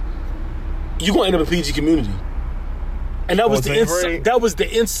 yo, you gonna end up in PG Community. And that was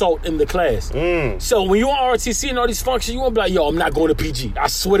the insult in the class. So when you're on ROTC and all these functions, you won't be like, yo, I'm not going to PG. I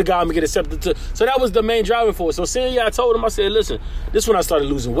swear to God, I'm going to get accepted to. So that was the main driving force. So senior year, I told him, I said, listen, this when I started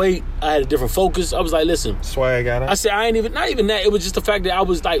losing weight. I had a different focus. I was like, listen. Swag got it. I said, not even that. It was just the fact that I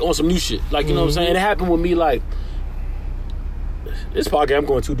was like on some new shit. Like, you know what I'm saying? And it happened with me, like, this podcast, I'm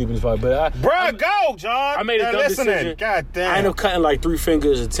going too deep in this podcast, but go, John. I made a dumb decision. God damn. I ended up cutting like 3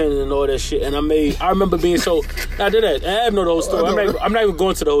 fingers, a tendon, and all that shit. And I remember being so. I did that. I have no the whole story. I'm not even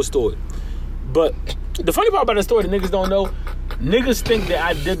going to the whole story. But the funny part about the story that niggas don't know, niggas think that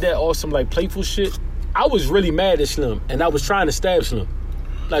I did that on some like playful shit. I was really mad at Slim, and I was trying to stab Slim.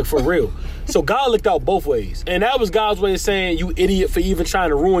 Like, for real. So God looked out both ways. And that was God's way of saying, you idiot for even trying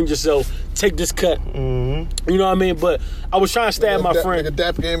to ruin yourself. Take this cut. You know what I mean? But I was trying to stab my friend. Nigga,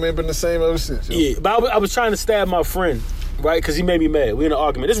 Dap game ain't been the same ever since. Yo. Yeah, but I was trying to stab my friend, right? Because he made me mad. We in an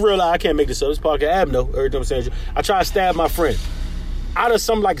argument. This is real life. I can't make this up. This podcast, I have no. Everything I'm saying. I tried to stab my friend. Out of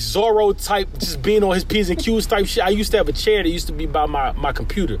some like Zorro type, just being on his P's and Q's type shit. I used to have a chair that used to be by my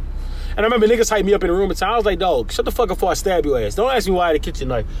computer. And I remember niggas hyped me up in the room at the time. I was like, dog, shut the fuck up before I stab your ass. Don't ask me why I had a kitchen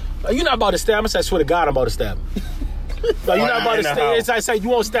knife. Like, you're not about to stab him. I said, I swear to God, I'm about to stab him. Like, you're not about to stab him. I said, you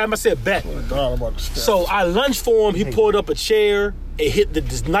won't stab him. I said, bet. God, I'm about to stab him. So I lunged for him. He pulled up a chair. It hit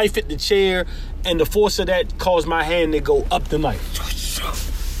this knife hit the chair. And the force of that caused my hand to go up the knife.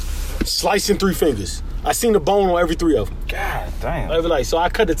 Slicing 3 fingers. I seen the bone on every 3 of them. God damn. So I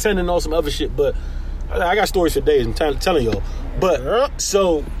cut the tendon on some other shit, but I got stories for days. I'm telling y'all. But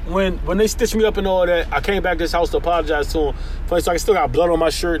so when they stitched me up and all that, I came back to this house to apologize to him. So I still got blood on my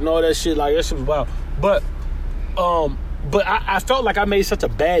shirt and all that shit. Like, that shit was wild. But I felt like I made such a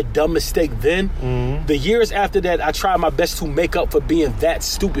bad, dumb mistake then. The years after that, I tried my best to make up for being that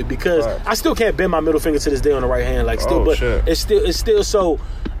stupid because I still can't bend my middle finger to this day on the right hand. Like, still, shit. it's still so.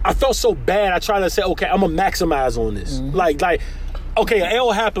 I felt so bad. I tried to say, okay, I'm gonna maximize on this. Like, okay, an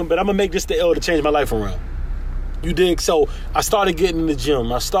L happened, but I'm gonna make this the L to change my life around. You dig? So I started getting in the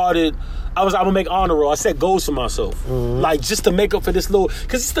gym. I started I'm gonna make honor roll. I set goals for myself, like just to make up for this little,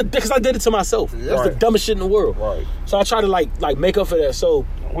 because I did it to myself. Yeah, that's the dumbest shit in the world. Right. So I try to like make up for that. So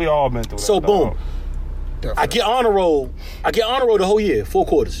we all been through that. So boom, I get honor roll. The whole year, 4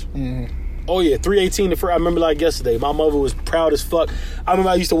 quarters. Oh yeah, 318 the first. I remember like yesterday. My mother was proud as fuck. I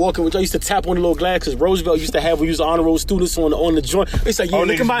remember I used to walk in, which I used to tap on the little glass because Roosevelt used to have, we used to honor roll students on the joint. It's like, yeah,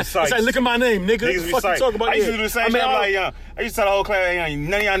 look at my name, nigga. Niggas fuck you talking about? I used to do the same thing. I used to tell the whole class,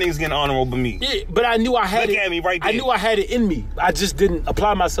 none of y'all niggas getting honor roll but me. Yeah, but I knew I had Look at me right there. I knew I had it in me. I just didn't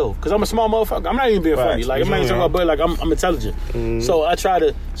apply myself because I'm a small motherfucker. I'm not even being funny. Like I'm not even talking about, but like I'm intelligent. So I try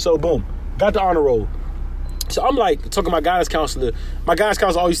to. So boom, got the honor roll. So I'm like talking to my guidance counselor. My guidance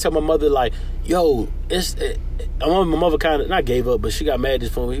counselor always tell my mother like, "Yo, my mother kind of not gave up, but she got mad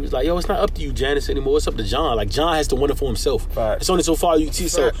just for me. He was like, "Yo, it's not up to you, Janice, anymore. It's up to John. Like John has to win it for himself. It's only so far you see."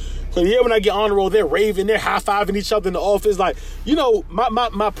 So yeah, when I get honor roll, they're raving, they're high fiving each other in the office. Like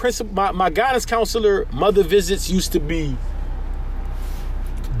my guidance counselor mother visits used to be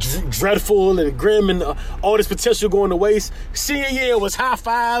dreadful and grim and all this potential going to waste. Senior year was high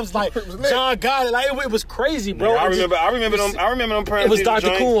fives, like John got it. Like it was crazy, bro. Yeah, I remember them parents. It was Dr.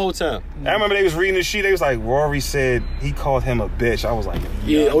 Coon the whole time. I remember they was reading the sheet. They was like, Rory said he called him a bitch. I was like,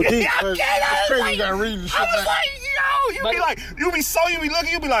 yeah, OD. It's crazy you got reading shit. I was like, yo, you be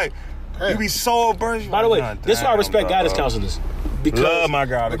so burnt. By the way, this is why I respect guidance counselors. Because love my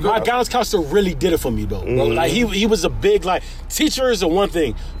guidance counselor really did it for me, bro. Like he was a big, like, teachers are one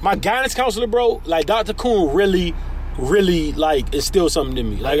thing. My guidance counselor, bro, like Dr. Coon really like instilled something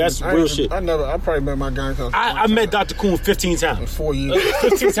in me. Like that's real shit. I probably met my guidance counselor. I met Dr. Coon 15 times. In 4 years.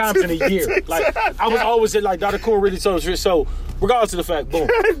 15 times in a year. Like I was always like Dr. Coon really told us. So regardless of the fact, boom.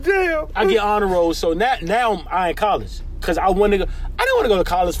 Damn. I get honor roll. So now I in college. Cause I didn't want to go to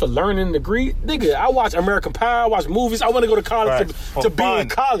college for learning a degree. Nigga, I watch American Pie, I watch movies. I want to go to college to be in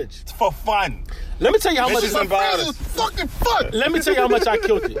college. It's for fun. Let me tell you how much fucking fun. Let me tell you how much I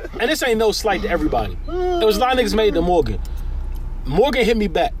killed it. And this ain't no slight to everybody. There was a lot of niggas made to Morgan. Morgan hit me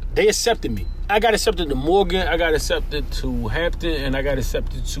back. They accepted me. I got accepted to Morgan, I got accepted to Hampton, and I got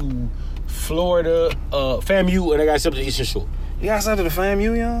accepted to Florida, FAMU, and I got accepted to Eastern Shore. You got accepted to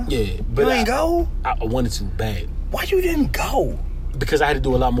FAMU, y'all? Yeah. But you ain't go? I wanted to bad. Why you didn't go? Because I had to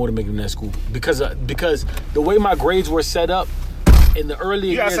do a lot more to make it in that school. Because the way my grades were set up in the earlier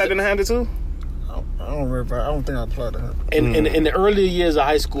years. You got accepted to Hampton too? I don't think I applied to her. In the earlier years of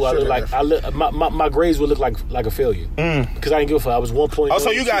high school, my grades would look like a failure because I didn't give a fuck. I was 1.0. Oh, so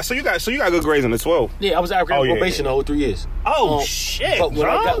you got good grades in the 12. Yeah, I was out of probation the whole 3 years. Oh shit! But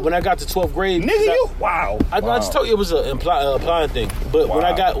when I got to 12th grade, nigga, wow. I just told you it was an applying thing. But when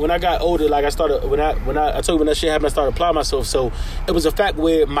I got older, like I started when I told you when that shit happened, I started applying myself. So it was a fact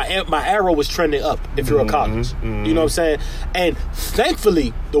where my arrow was trending up. If you're a college, you know what I'm saying. And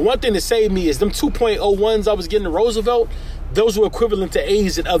thankfully, the one thing that saved me is them 2.01s I was getting at Roosevelt. Those were equivalent to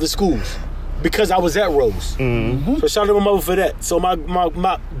A's at other schools because I was at Rose. So shout out to my mother for that. So my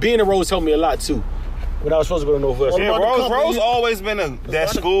being at Rose helped me a lot too. When I was supposed to go to Northwest. Yeah, Rose always been that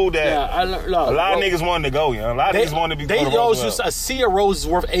school that a lot of niggas wanted to go. You know? A lot of niggas wanted to be. They always just a sea of Rose is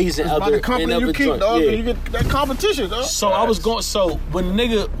worth A's and other. The company you keep, dog. Yeah. You get that competition, dog. So I was going. So when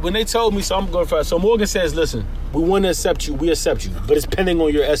they told me, so I'm going for. So Morgan says, listen, we want to accept you. We accept you, but it's pending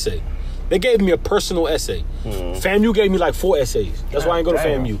on your essay. They gave me a personal essay. FAMU gave me like 4 essays. That's why I ain't go to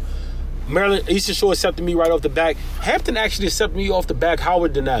FAMU. Maryland, Eastern Shore accepted me right off the back. Hampton actually accepted me off the back.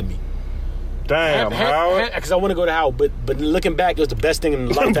 Howard denied me. Damn, Howard. Because I want to go to Howard, but looking back, it was the best thing in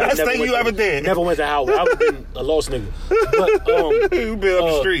life. Best thing you ever did. Never went to Howard. I would have been a lost nigga. But you be up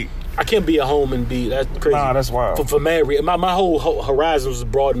the street. I can't be at home and be that's crazy. Nah, that's wild. For married, my whole horizon was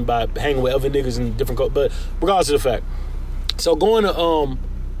broadened by hanging with other niggas in different. But regardless of the fact, so going to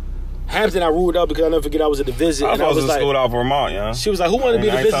Hampton, I ruled out because I never forget I was at the visit. I was like, school out of Vermont, yeah. She was like, who wanted to be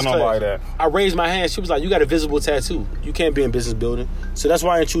in the business class? I raised my hand. She was like, you got a visible tattoo. You can't be in business building. So that's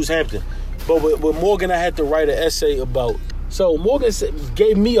why I didn't choose Hampton. But with Morgan, I had to write an essay about. So Morgan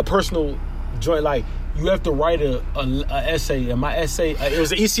gave me a personal joint, like, you have to write a essay. And my essay, it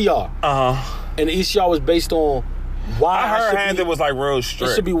was an ECR. And the ECR was based on why I heard Hampton was like real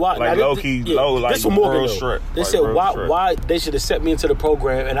strict. It should be why, like low key, low, like this real strict. They said why they should have set me into the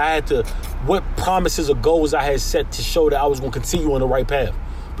program, and I had to what promises or goals I had set to show that I was going to continue on the right path.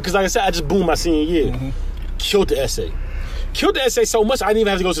 Because like I said, I just boomed my senior year, killed the essay so much I didn't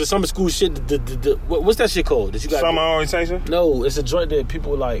even have to go to the summer school shit. What's that shit called? That you got summer orientation? No, it's a joint that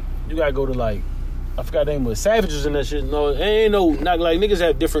people like. You gotta go to like. I forgot the name of it. Savages and that shit. No, it ain't no, not like niggas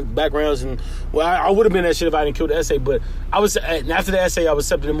have different backgrounds and well, I would have been that shit if I didn't kill the essay, but I was after the essay I was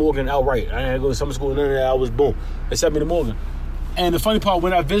accepted to Morgan outright. I didn't have to go to summer school, none of that. I was boom. They accepted me to Morgan. And the funny part,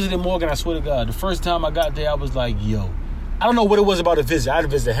 when I visited Morgan, I swear to God, the first time I got there, I was like, yo. I don't know what it was about the visit. I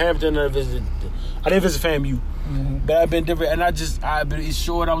didn't visit Hampton, I didn't visit FAMU. Mm-hmm. But I've been different, and I've been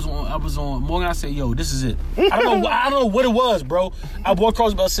short. I was on Morgan. I said, "Yo, this is it." I don't know what it was, bro. I walked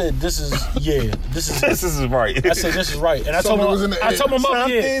across, but I said, "This is it." This is right. I said, "This is right," and I told my mom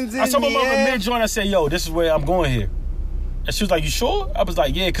mid joint. I said, "Yo, this is where I'm going here." And she was like, "You sure?" I was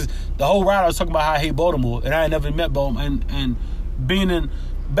like, "Yeah," because the whole ride I was talking about how I hate Baltimore, and I had never met Baltimore, and being in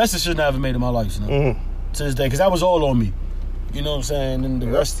best decision I ever made in my life, you know, to this day, because that was all on me. You know what I'm saying? And the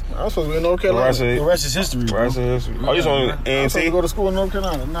rest... I was supposed to be in North Carolina. The rest is history, bro. Oh, you on A&T? I was supposed to go to school in North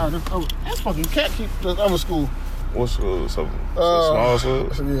Carolina. Nah, that's fucking cat keep this other school. What school? Small school?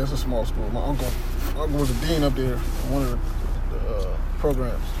 Yeah, it's a small school. My uncle was a dean up there in one of the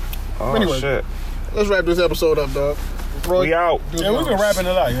programs. Oh, anyway, shit. Let's wrap this episode up, dog. Roy, we out. Yeah, we've been rapping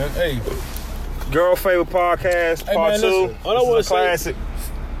a lot. Hey. Girl favorite podcast, hey, part man, 2. Listen, all I want to say... Classic.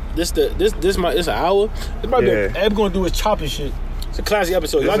 It's an hour. It's probably Ab gonna do his chopping shit. It's a classic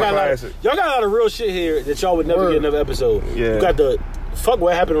episode. Y'all got a lot of real shit here that y'all would never get in another episode. Yeah. You got the fuck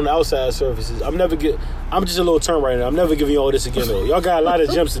what happened on the outside surfaces. I'm just a little turn right now. I'm never giving you all this again though. Y'all got a lot of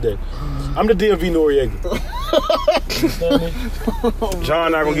gems today. I'm the DMV Noriega.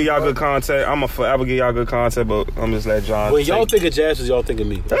 John not gonna give y'all good content. I'ma forever give y'all good content, but I'm just let John. When y'all think of Jaspers, y'all think of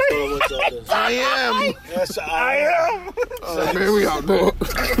me. That's all I want y'all to. I am. Yes, I am. Man, we out, dog.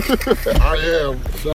 I am.